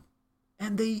for them,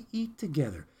 and they eat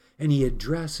together. And he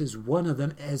addresses one of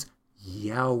them as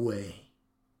Yahweh,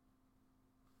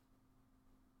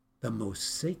 the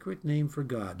most sacred name for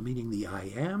God, meaning the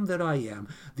I am that I am,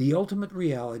 the ultimate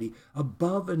reality,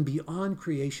 above and beyond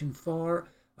creation, far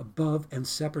above and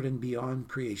separate and beyond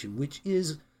creation, which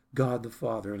is God the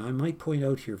Father. And I might point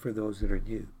out here for those that are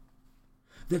new,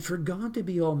 that for God to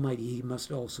be almighty, he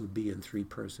must also be in 3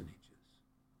 personages.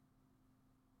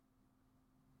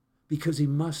 Because he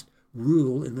must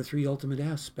rule in the 3 ultimate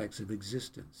aspects of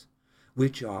existence,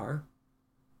 which are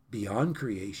beyond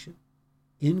creation,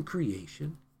 in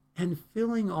creation, and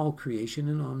filling all creation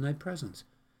in omnipresence.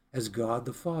 As God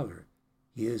the Father,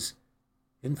 he is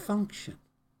in function,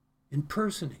 in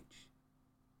personage,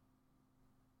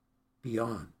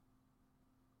 beyond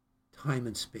time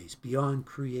and space, beyond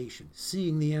creation,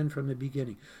 seeing the end from the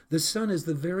beginning. The Son is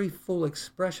the very full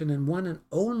expression and one and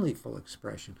only full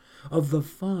expression of the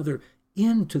Father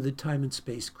into the time and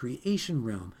space creation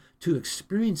realm, to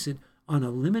experience it on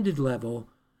a limited level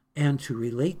and to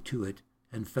relate to it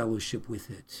and fellowship with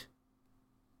it.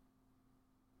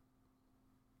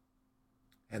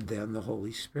 And then the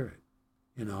Holy Spirit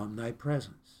in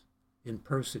omnipresence, in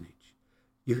personage.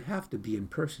 You have to be in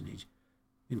personage,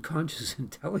 in conscious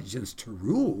intelligence, to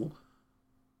rule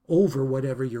over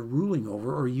whatever you're ruling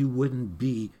over, or you wouldn't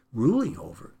be ruling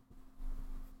over.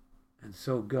 And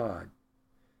so God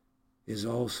is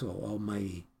also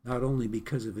almighty, not only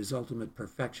because of his ultimate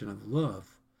perfection of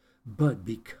love, but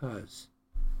because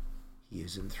he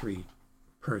is in 3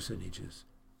 personages.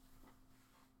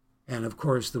 And of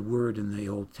course, the word in the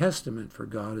Old Testament for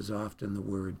God is often the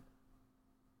word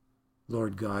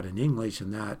Lord God in English,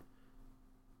 and that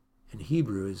in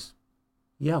Hebrew is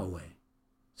Yahweh,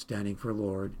 standing for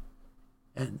Lord,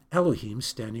 and Elohim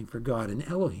standing for God. And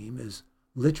Elohim is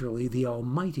literally the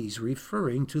Almighty's,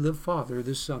 referring to the Father,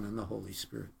 the Son, and the Holy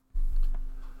Spirit.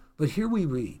 But here we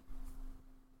read,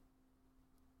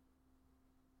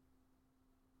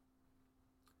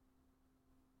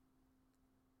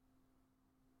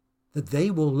 that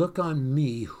they will look on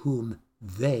me whom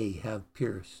they have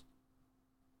pierced.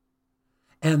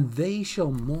 And they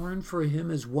shall mourn for him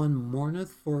as one mourneth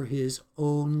for his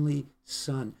only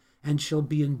son, and shall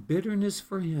be in bitterness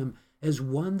for him as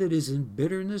one that is in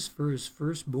bitterness for his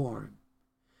firstborn.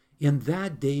 In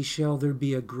that day shall there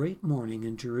be a great mourning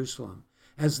in Jerusalem,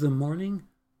 as the mourning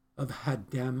of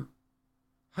Hadarim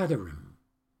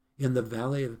in the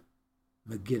valley of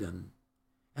Megiddon.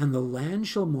 And the land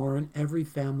shall mourn every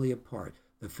family apart,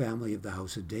 the family of the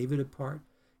house of David apart,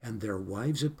 and their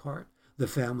wives apart, the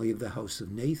family of the house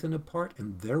of Nathan apart,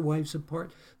 and their wives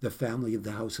apart, the family of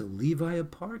the house of Levi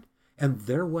apart, and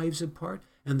their wives apart,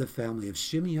 and the family of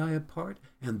Shimei apart,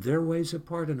 and their wives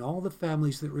apart, and all the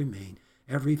families that remain,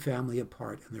 every family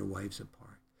apart, and their wives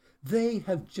apart. They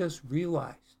have just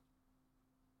realized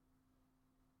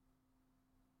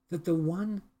that the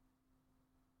one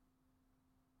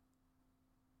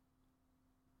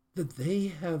that they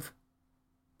have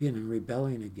been in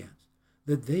rebellion against,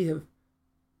 that they have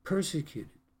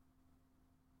persecuted,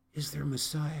 is their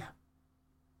Messiah.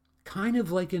 Kind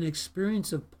of like an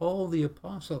experience of Paul the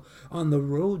Apostle on the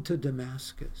road to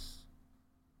Damascus.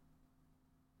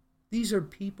 These are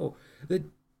people that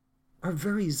are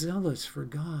very zealous for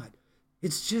God.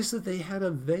 It's just that they had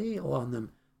a veil on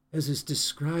them, as is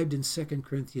described in 2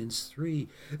 Corinthians 3,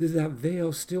 that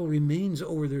veil still remains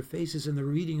over their faces in the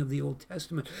reading of the Old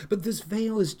Testament. But this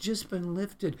veil has just been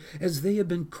lifted as they have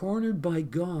been cornered by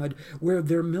God, where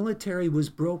their military was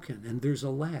broken. And there's a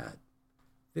lad,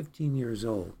 15 years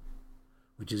old,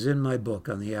 which is in my book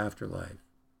on the afterlife,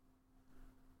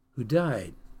 who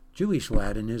died, Jewish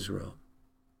lad in Israel.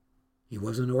 He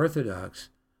wasn't Orthodox,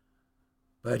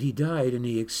 but he died, and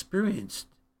he experienced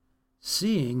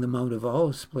seeing the Mount of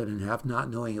Olives split in half, not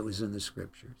knowing it was in the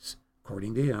Scriptures,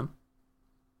 according to him.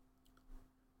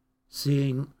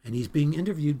 seeing, and he's being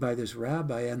interviewed by this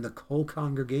rabbi and the whole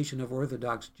congregation of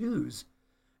Orthodox Jews,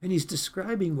 and he's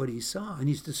describing what he saw, and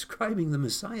he's describing the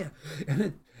Messiah,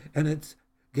 and it's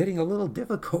getting a little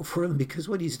difficult for him because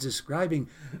what he's describing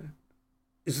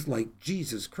is like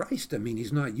Jesus Christ. I mean,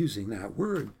 he's not using that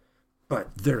word,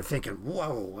 but they're thinking,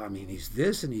 whoa, I mean, he's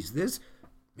this and he's this.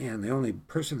 Man, the only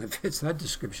person that fits that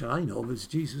description I know of is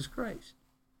Jesus Christ.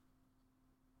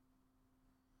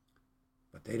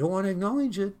 But they don't want to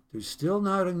acknowledge it. They're still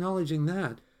not acknowledging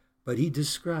that. But he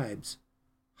describes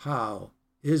how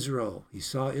Israel, he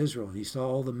saw Israel, and he saw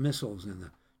all the missiles and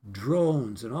the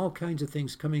drones and all kinds of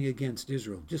things coming against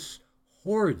Israel, just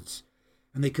hordes.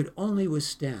 And they could only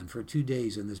withstand for 2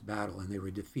 days in this battle, and they were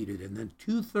defeated. And then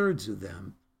 2/3 of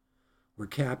them were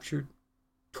captured,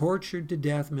 tortured to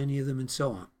death, many of them, and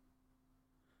so on.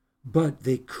 But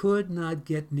they could not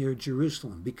get near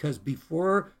Jerusalem, because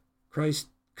before Christ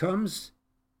comes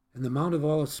and the Mount of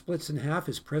Olives splits in half,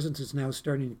 his presence is now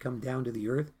starting to come down to the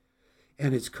earth,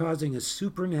 and it's causing a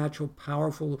supernatural,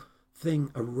 powerful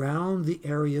thing around the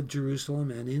area of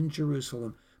Jerusalem and in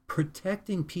Jerusalem,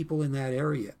 protecting people in that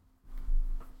area,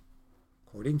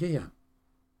 according to him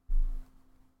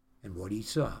and what he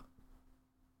saw.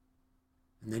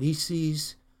 And then he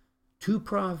sees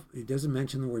he doesn't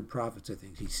mention the word prophets, I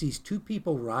think. He sees 2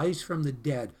 people rise from the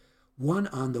dead, one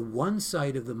on the one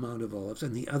side of the Mount of Olives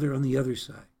and the other on the other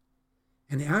side.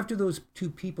 And after those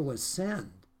 2 people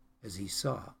ascend, as he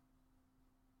saw,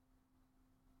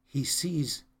 he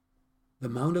sees the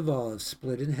Mount of Olives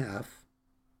split in half,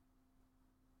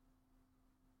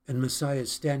 and Messiah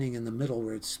is standing in the middle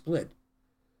where it's split.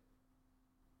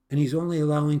 And he's only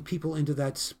allowing people into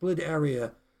that split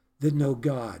area that know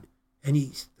God. And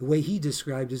the way he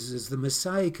described it is the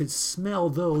Messiah could smell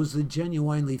those that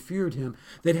genuinely feared him,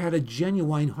 that had a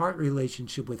genuine heart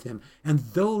relationship with him. And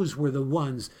those were the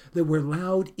ones that were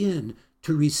allowed in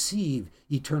to receive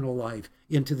eternal life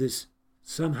into this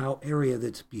somehow area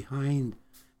that's behind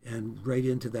and right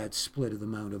into that split of the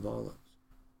Mount of Olives.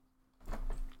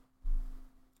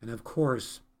 And of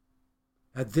course,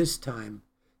 at this time,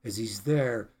 as he's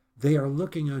there, they are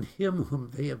looking on him whom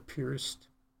they have pierced.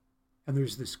 And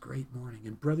there's this great mourning.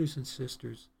 And brothers and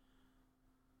sisters,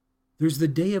 there's the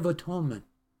Day of Atonement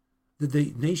that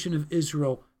the nation of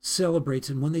Israel celebrates.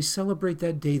 And when they celebrate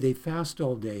that day, they fast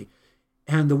all day.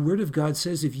 And the Word of God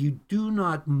says, if you do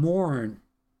not mourn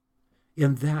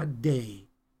in that day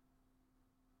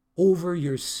over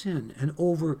your sin and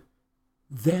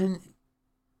then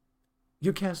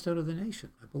you're cast out of the nation.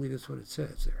 I believe that's what it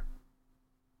says there.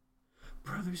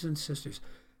 Brothers and sisters,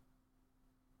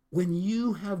 when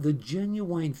you have the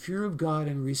genuine fear of God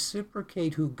and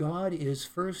reciprocate who God is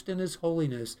first in his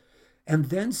holiness, and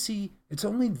then see, it's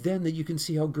only then that you can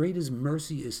see how great his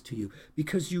mercy is to you,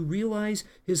 because you realize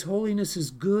his holiness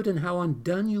is good and how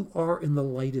undone you are in the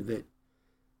light of it,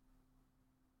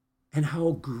 and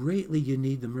how greatly you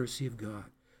need the mercy of God.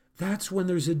 That's when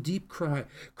there's a deep cry.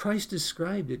 Christ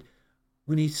described it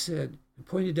when he said and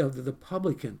pointed out that the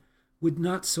publican would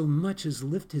not so much as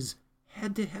lift his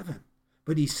head to heaven,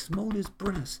 but he smote his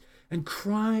breast and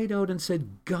cried out and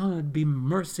said, God, be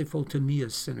merciful to me, a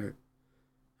sinner.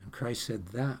 And Christ said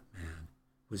that man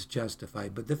was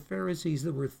justified. But the Pharisees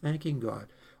that were thanking God,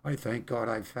 I thank God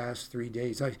I fast 3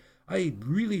 days. I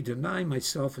really deny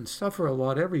myself and suffer a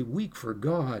lot every week for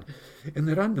God, and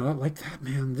that I'm not like that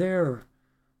man there.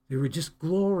 They were just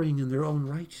glorying in their own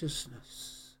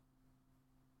righteousness.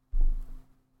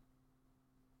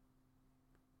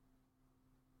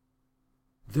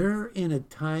 They're in a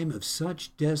time of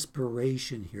such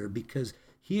desperation here, because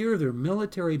here their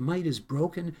military might is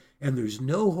broken and there's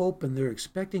no hope and they're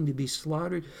expecting to be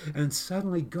slaughtered, and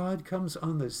suddenly God comes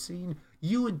on the scene.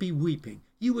 You would be weeping.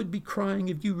 You would be crying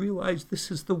if you realized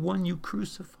this is the one you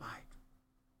crucified.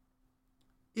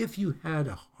 If you had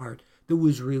a heart that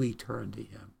was really turned to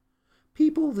him.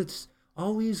 People that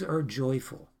always are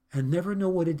joyful and never know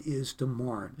what it is to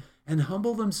mourn and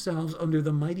humble themselves under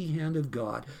the mighty hand of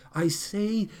God. I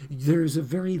say there's a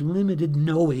very limited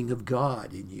knowing of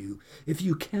God in you. If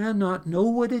you cannot know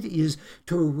what it is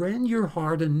to rend your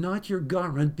heart and not your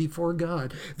garment before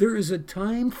God, there is a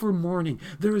time for mourning.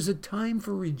 There is a time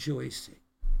for rejoicing.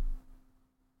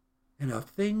 And a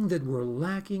thing that we're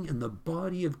lacking in the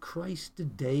body of Christ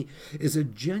today is a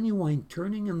genuine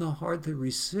turning in the heart that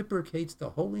reciprocates the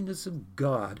holiness of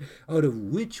God, out of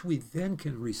which we then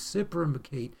can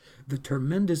reciprocate the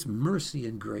tremendous mercy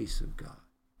and grace of God.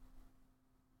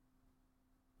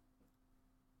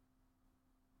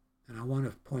 And I want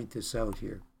to point this out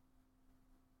here,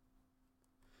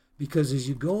 because as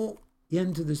you go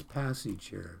into this passage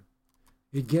here,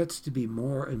 it gets to be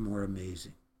more and more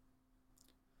amazing.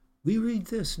 We read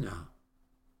this now.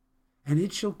 And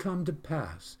it shall come to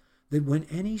pass that when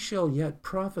any shall yet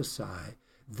prophesy,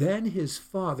 then his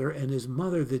father and his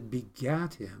mother that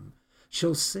begat him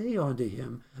shall say unto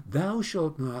him, Thou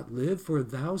shalt not live, for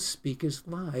thou speakest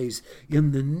lies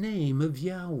in the name of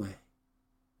Yahweh.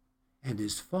 And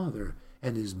his father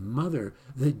and his mother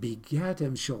that begat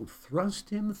him shall thrust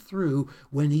him through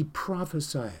when he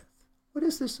prophesieth. What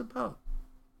is this about?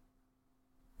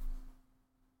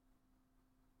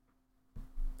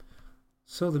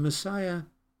 So the Messiah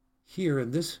here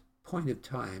in this point of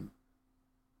time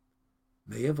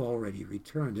may have already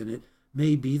returned, and it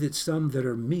may be that some that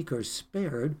are meek are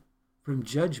spared from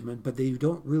judgment, but they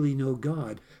don't really know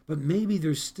God. But maybe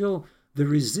there's still the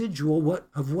residual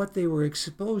of what they were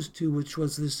exposed to, which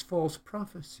was this false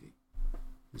prophecy.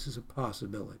 This is a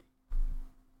possibility.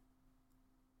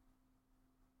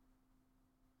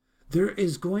 There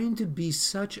is going to be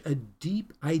such a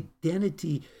deep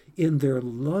identity in their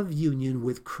love union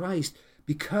with Christ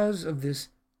because of this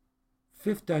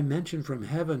fifth dimension from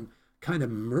heaven kind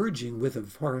of merging with a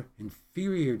far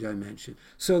inferior dimension,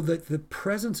 so that the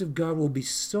presence of God will be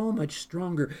so much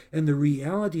stronger and the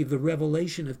reality of the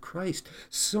revelation of Christ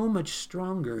so much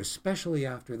stronger, especially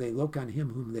after they look on him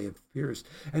whom they have pierced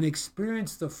and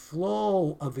experience the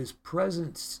flow of his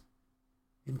presence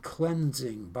in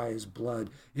cleansing by his blood,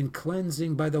 in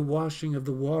cleansing by the washing of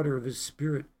the water of his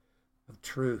Spirit of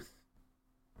truth.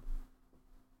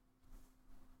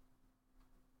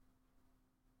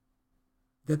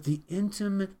 That the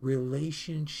intimate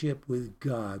relationship with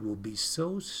God will be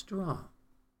so strong.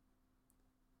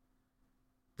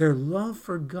 Their love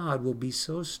for God will be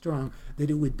so strong that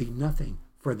it would be nothing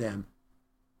for them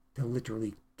to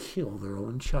literally kill their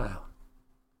own child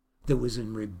that was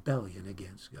in rebellion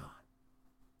against God.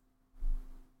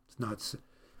 It's not.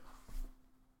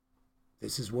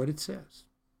 This is what it says.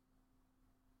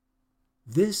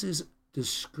 This is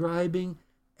describing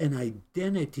an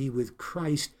identity with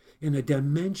Christ in a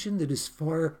dimension that is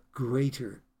far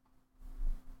greater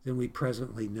than we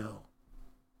presently know.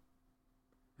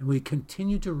 And we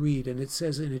continue to read, and it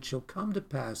says, And it shall come to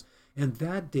pass in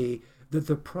that day that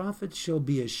the prophet shall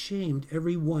be ashamed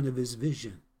every one of his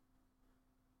vision.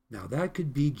 Now that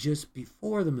could be just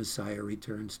before the Messiah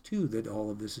returns too, that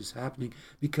all of this is happening,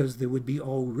 because there would be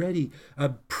already a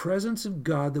presence of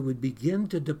God that would begin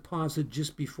to deposit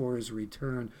just before his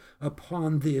return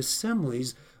upon the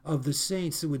assemblies of the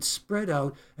saints that would spread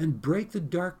out and break the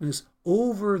darkness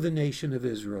over the nation of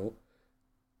Israel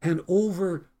and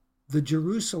over the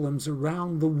Jerusalems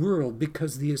around the world,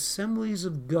 because the assemblies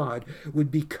of God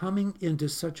would be coming into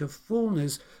such a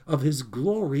fullness of his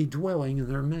glory dwelling in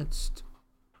their midst.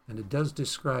 And it does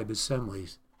describe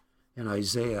assemblies in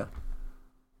Isaiah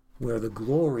where the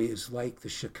glory is like the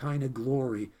Shekinah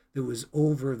glory that was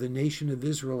over the nation of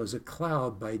Israel as a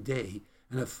cloud by day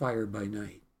and a fire by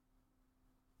night.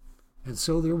 And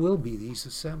so there will be these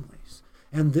assemblies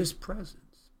and this presence.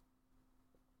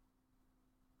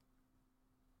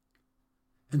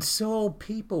 And so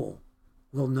people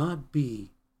will not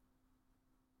be,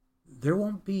 there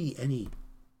won't be any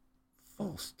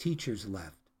false teachers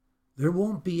left. There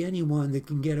won't be anyone that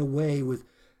can get away with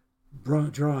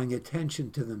drawing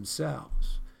attention to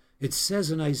themselves. It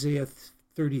says in Isaiah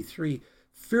 33,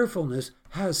 Fearfulness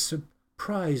has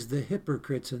surprised the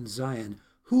hypocrites in Zion.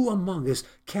 Who among us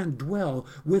can dwell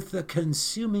with the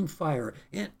consuming fire?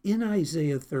 And in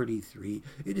Isaiah 33,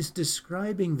 it is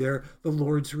describing there the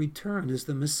Lord's return as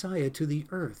the Messiah to the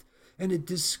earth. And it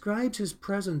describes his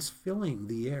presence filling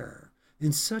the air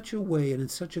in such a way and in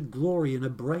such a glory and a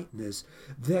brightness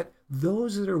that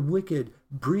those that are wicked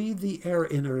breathe the air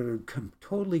and are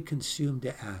totally consumed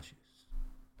to ashes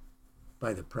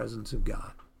by the presence of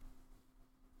God.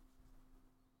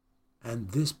 And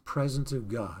this presence of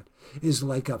God is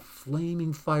like a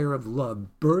flaming fire of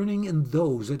love burning in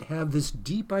those that have this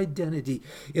deep identity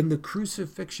in the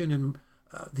crucifixion and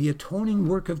the atoning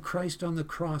work of Christ on the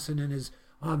cross and in his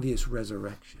obvious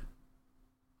resurrection.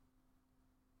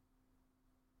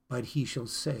 But he shall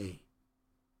say,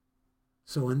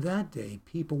 so in that day,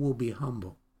 people will be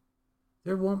humble.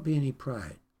 There won't be any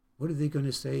pride. What are they going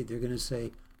to say? They're going to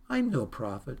say, I'm no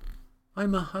prophet.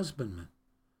 I'm a husbandman.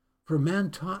 For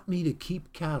man taught me to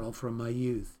keep cattle from my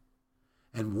youth.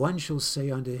 And one shall say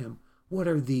unto him, What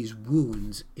are these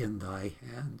wounds in thy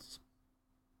hands?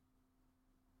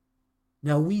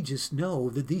 Now we just know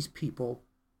that these people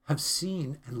have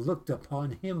seen and looked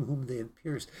upon him whom they have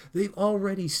pierced. They've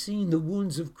already seen the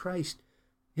wounds of Christ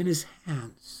in his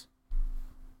hands.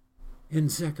 In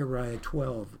Zechariah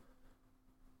 12,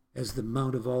 as the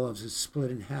Mount of Olives is split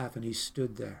in half and he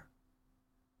stood there.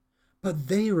 But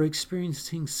they are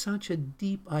experiencing such a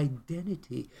deep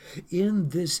identity in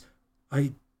this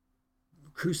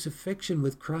crucifixion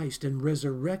with Christ and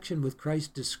resurrection with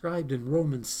Christ described in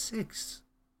Romans 6,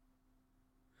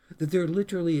 that they're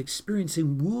literally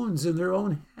experiencing wounds in their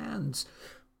own hands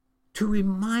to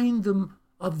remind them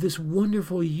of this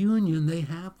wonderful union they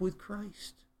have with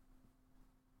Christ.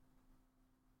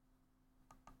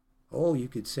 Oh, you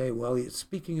could say, well, it's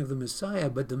speaking of the Messiah,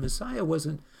 but the Messiah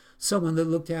wasn't someone that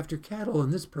looked after cattle,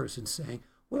 and this person's saying,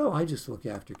 well, I just look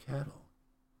after cattle.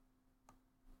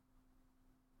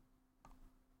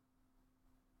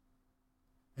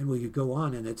 And we could go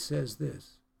on, and it says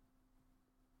this.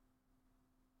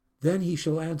 Then he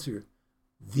shall answer,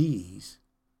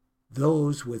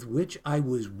 those with which I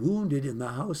was wounded in the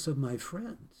house of my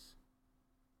friends.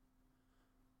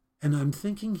 And I'm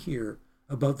thinking here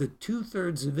about the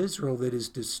 2/3 of Israel that is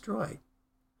destroyed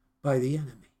by the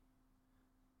enemy.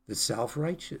 The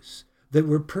self-righteous that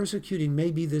were persecuting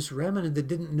maybe this remnant that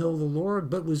didn't know the Lord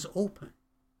but was open.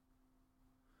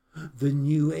 The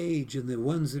New Age and the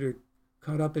ones that are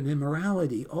caught up in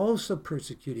immorality also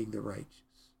persecuting the righteous.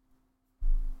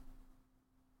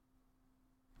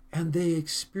 And they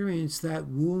experience that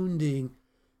wounding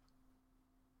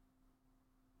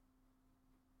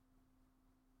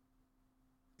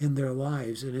in their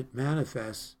lives, and it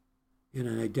manifests in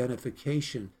an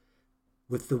identification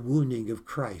with the wounding of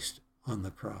Christ on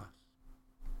the cross.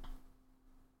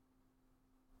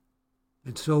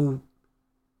 And so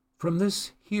from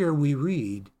this here we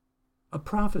read a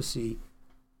prophecy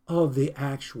of the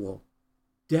actual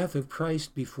death of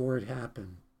Christ before it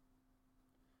happened.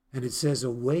 And it says,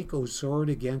 awake, O sword,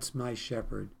 against my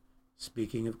shepherd,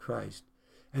 speaking of Christ,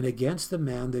 and against the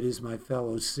man that is my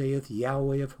fellow, saith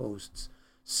Yahweh of hosts,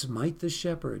 smite the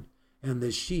shepherd, and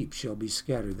the sheep shall be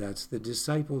scattered. That's the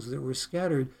disciples that were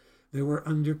scattered, that were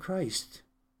under Christ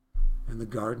in the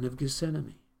Garden of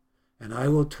Gethsemane. And I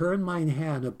will turn mine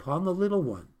hand upon the little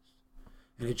ones,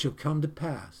 and it shall come to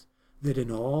pass that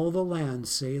in all the land,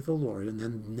 saith the Lord, and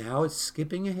then now it's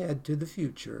skipping ahead to the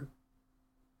future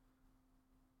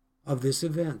of this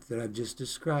event that I've just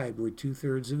described, where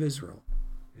 2/3 of Israel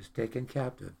is taken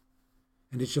captive.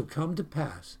 And it shall come to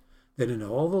pass that in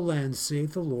all the land,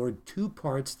 saith the Lord, 2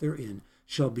 parts therein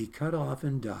shall be cut off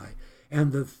and die,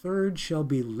 and the 3rd shall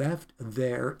be left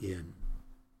therein.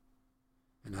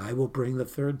 And I will bring the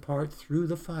 3rd part through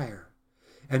the fire,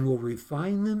 and will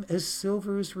refine them as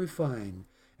silver is refined,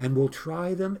 and will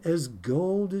try them as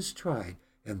gold is tried.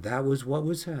 And that was what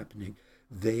was happening.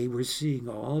 They were seeing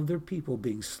all of their people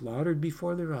being slaughtered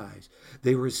before their eyes.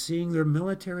 They were seeing their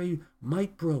military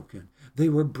might broken. They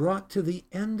were brought to the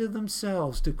end of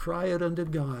themselves to cry out unto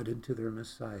God and to their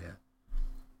Messiah.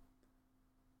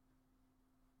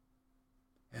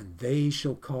 And they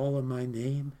shall call on my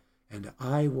name, and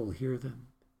I will hear them.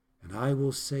 And I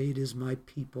will say, it is my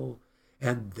people.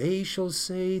 And they shall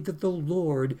say that the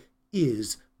Lord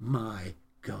is my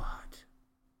God.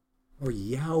 Or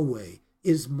Yahweh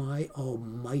is my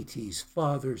Almighty's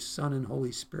Father, Son, and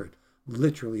Holy Spirit.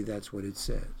 Literally, that's what it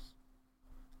says.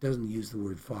 It doesn't use the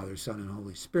word Father, Son, and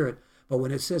Holy Spirit, but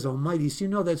when it says Almighty's, you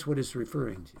know that's what it's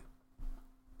referring to.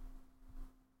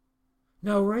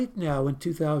 Now, right now, in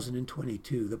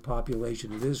 2022, the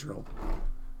population of Israel,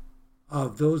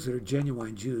 of those that are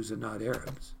genuine Jews and not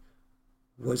Arabs,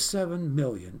 was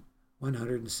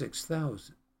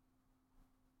 7,106,000.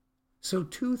 So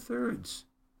 2/3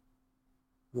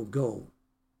 will go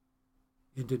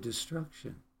into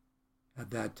destruction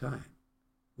at that time.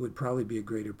 It would probably be a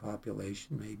greater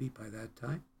population maybe by that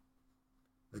time.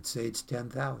 Let's say it's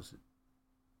 10,000.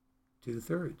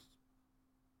 2/3.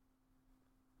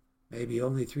 Maybe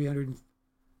only 3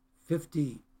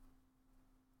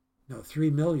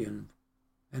 million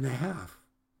and a half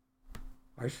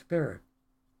are spared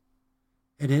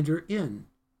and enter in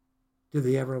to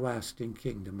the everlasting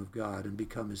kingdom of God and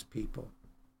become his people.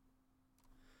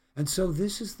 And so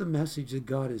this is the message that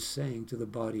God is saying to the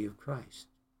body of Christ.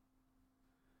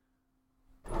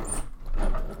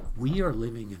 We are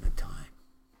living in a time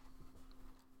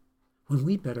when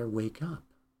we better wake up.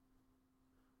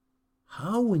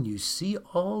 How, when you see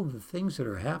all the things that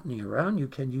are happening around you,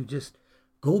 can you just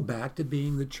go back to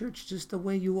being the church just the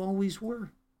way you always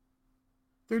were?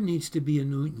 There needs to be a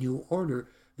new order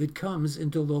that comes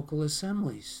into local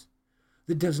assemblies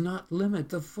that does not limit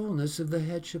the fullness of the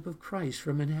headship of Christ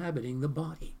from inhabiting the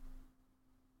body.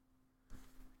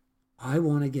 I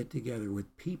want to get together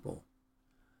with people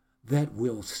that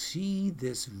will see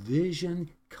this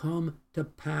vision come to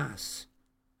pass.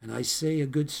 And I say a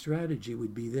good strategy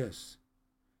would be this: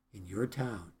 in your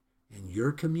town, in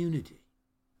your community,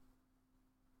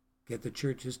 Get the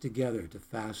churches together to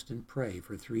fast and pray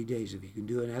for 3 days. If you can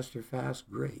do an Esther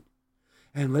fast, great.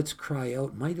 And let's cry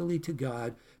out mightily to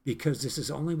God, because this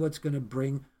is only what's going to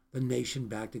bring the nation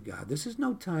back to God. This is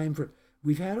no time for,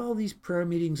 we've had all these prayer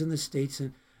meetings in the States,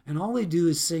 and all they do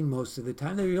is sing most of the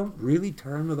time. They don't really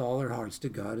turn with all their hearts to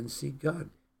God and seek God.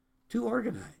 Too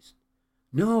organized.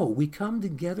 No, we come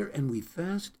together and we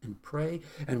fast and pray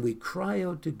and we cry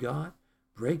out to God,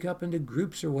 break up into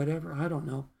groups or whatever, I don't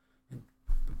know.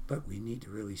 But we need to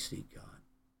really seek God.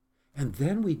 And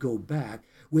then we go back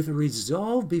with a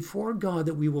resolve before God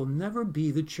that we will never be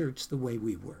the church the way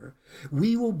we were.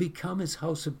 We will become his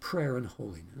house of prayer and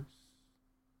holiness.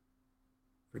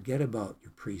 Forget about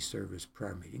your pre-service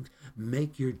prayer meetings.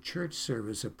 Make your church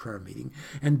service a prayer meeting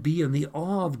and be in the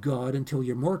awe of God until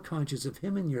you're more conscious of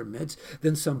him in your midst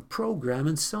than some program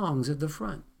and songs at the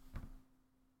front.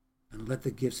 And let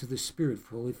the gifts of the Spirit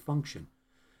fully function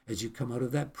as you come out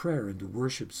of that prayer into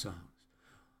worship songs.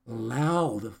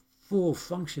 Allow the full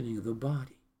functioning of the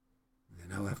body. And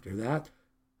then now after that,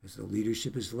 as the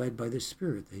leadership is led by the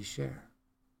Spirit, they share.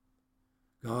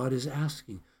 God is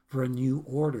asking for a new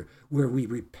order where we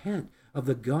repent of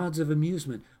the gods of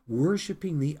amusement,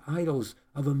 worshiping the idols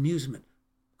of amusement.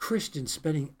 Christians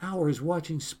spending hours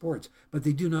watching sports, but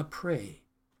they do not pray.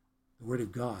 The Word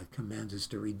of God commands us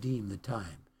to redeem the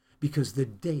time, because the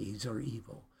days are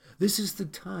evil. This is the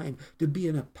time to be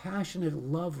in a passionate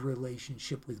love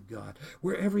relationship with God,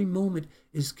 where every moment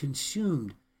is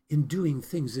consumed in doing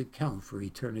things that count for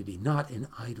eternity, not in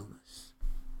idleness.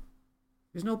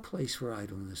 There's no place for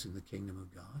idleness in the kingdom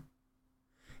of God.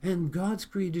 And God's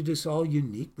created us all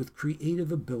unique with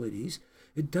creative abilities.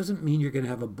 It doesn't mean you're going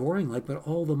to have a boring life, but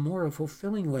all the more a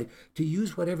fulfilling life, to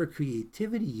use whatever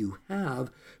creativity you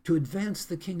have to advance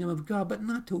the kingdom of God, but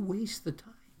not to waste the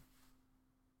time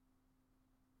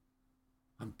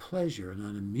on pleasure and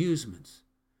on amusements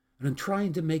and on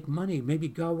trying to make money. Maybe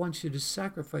God wants you to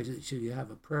sacrifice it so you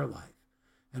have a prayer life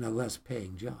and a less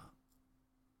paying job.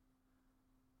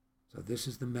 So this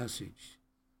is the message.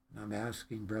 And I'm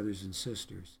asking brothers and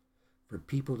sisters for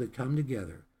people to come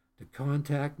together, to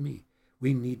contact me.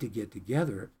 We need to get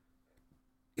together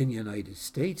in the United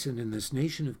States and in this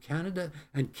nation of Canada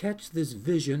and catch this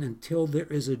vision until there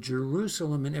is a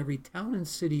Jerusalem in every town and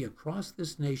city across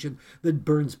this nation that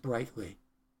burns brightly.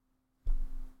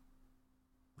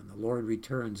 When the Lord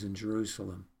returns in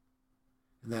Jerusalem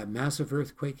and that massive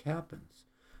earthquake happens,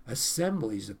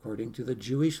 assemblies, according to the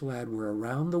Jewish lad, were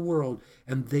around the world,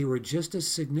 and they were just as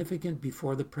significant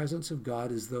before the presence of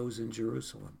God as those in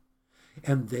Jerusalem.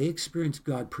 And they experienced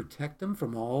God protect them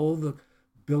from all the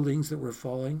buildings that were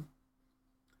falling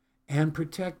and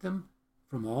protect them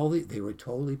from they were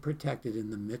totally protected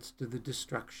in the midst of the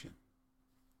destruction.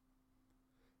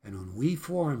 And when we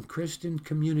form Christian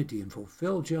community and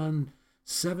fulfill John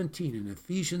 17 and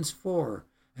Ephesians 4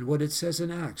 and what it says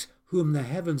in Acts, whom the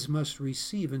heavens must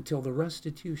receive until the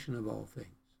restitution of all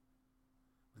things.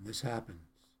 When this happens,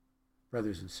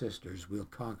 brothers and sisters, we'll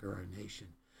conquer our nation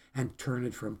and turn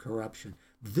it from corruption.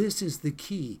 This is the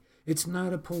key. It's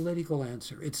not a political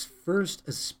answer. It's first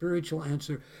a spiritual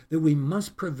answer that we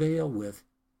must prevail with.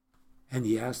 And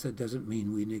yes, that doesn't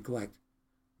mean we neglect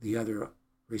the other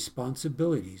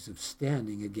responsibilities of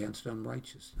standing against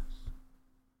unrighteousness.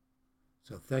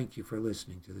 So thank you for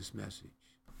listening to this message.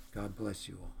 God bless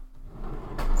you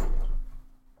all.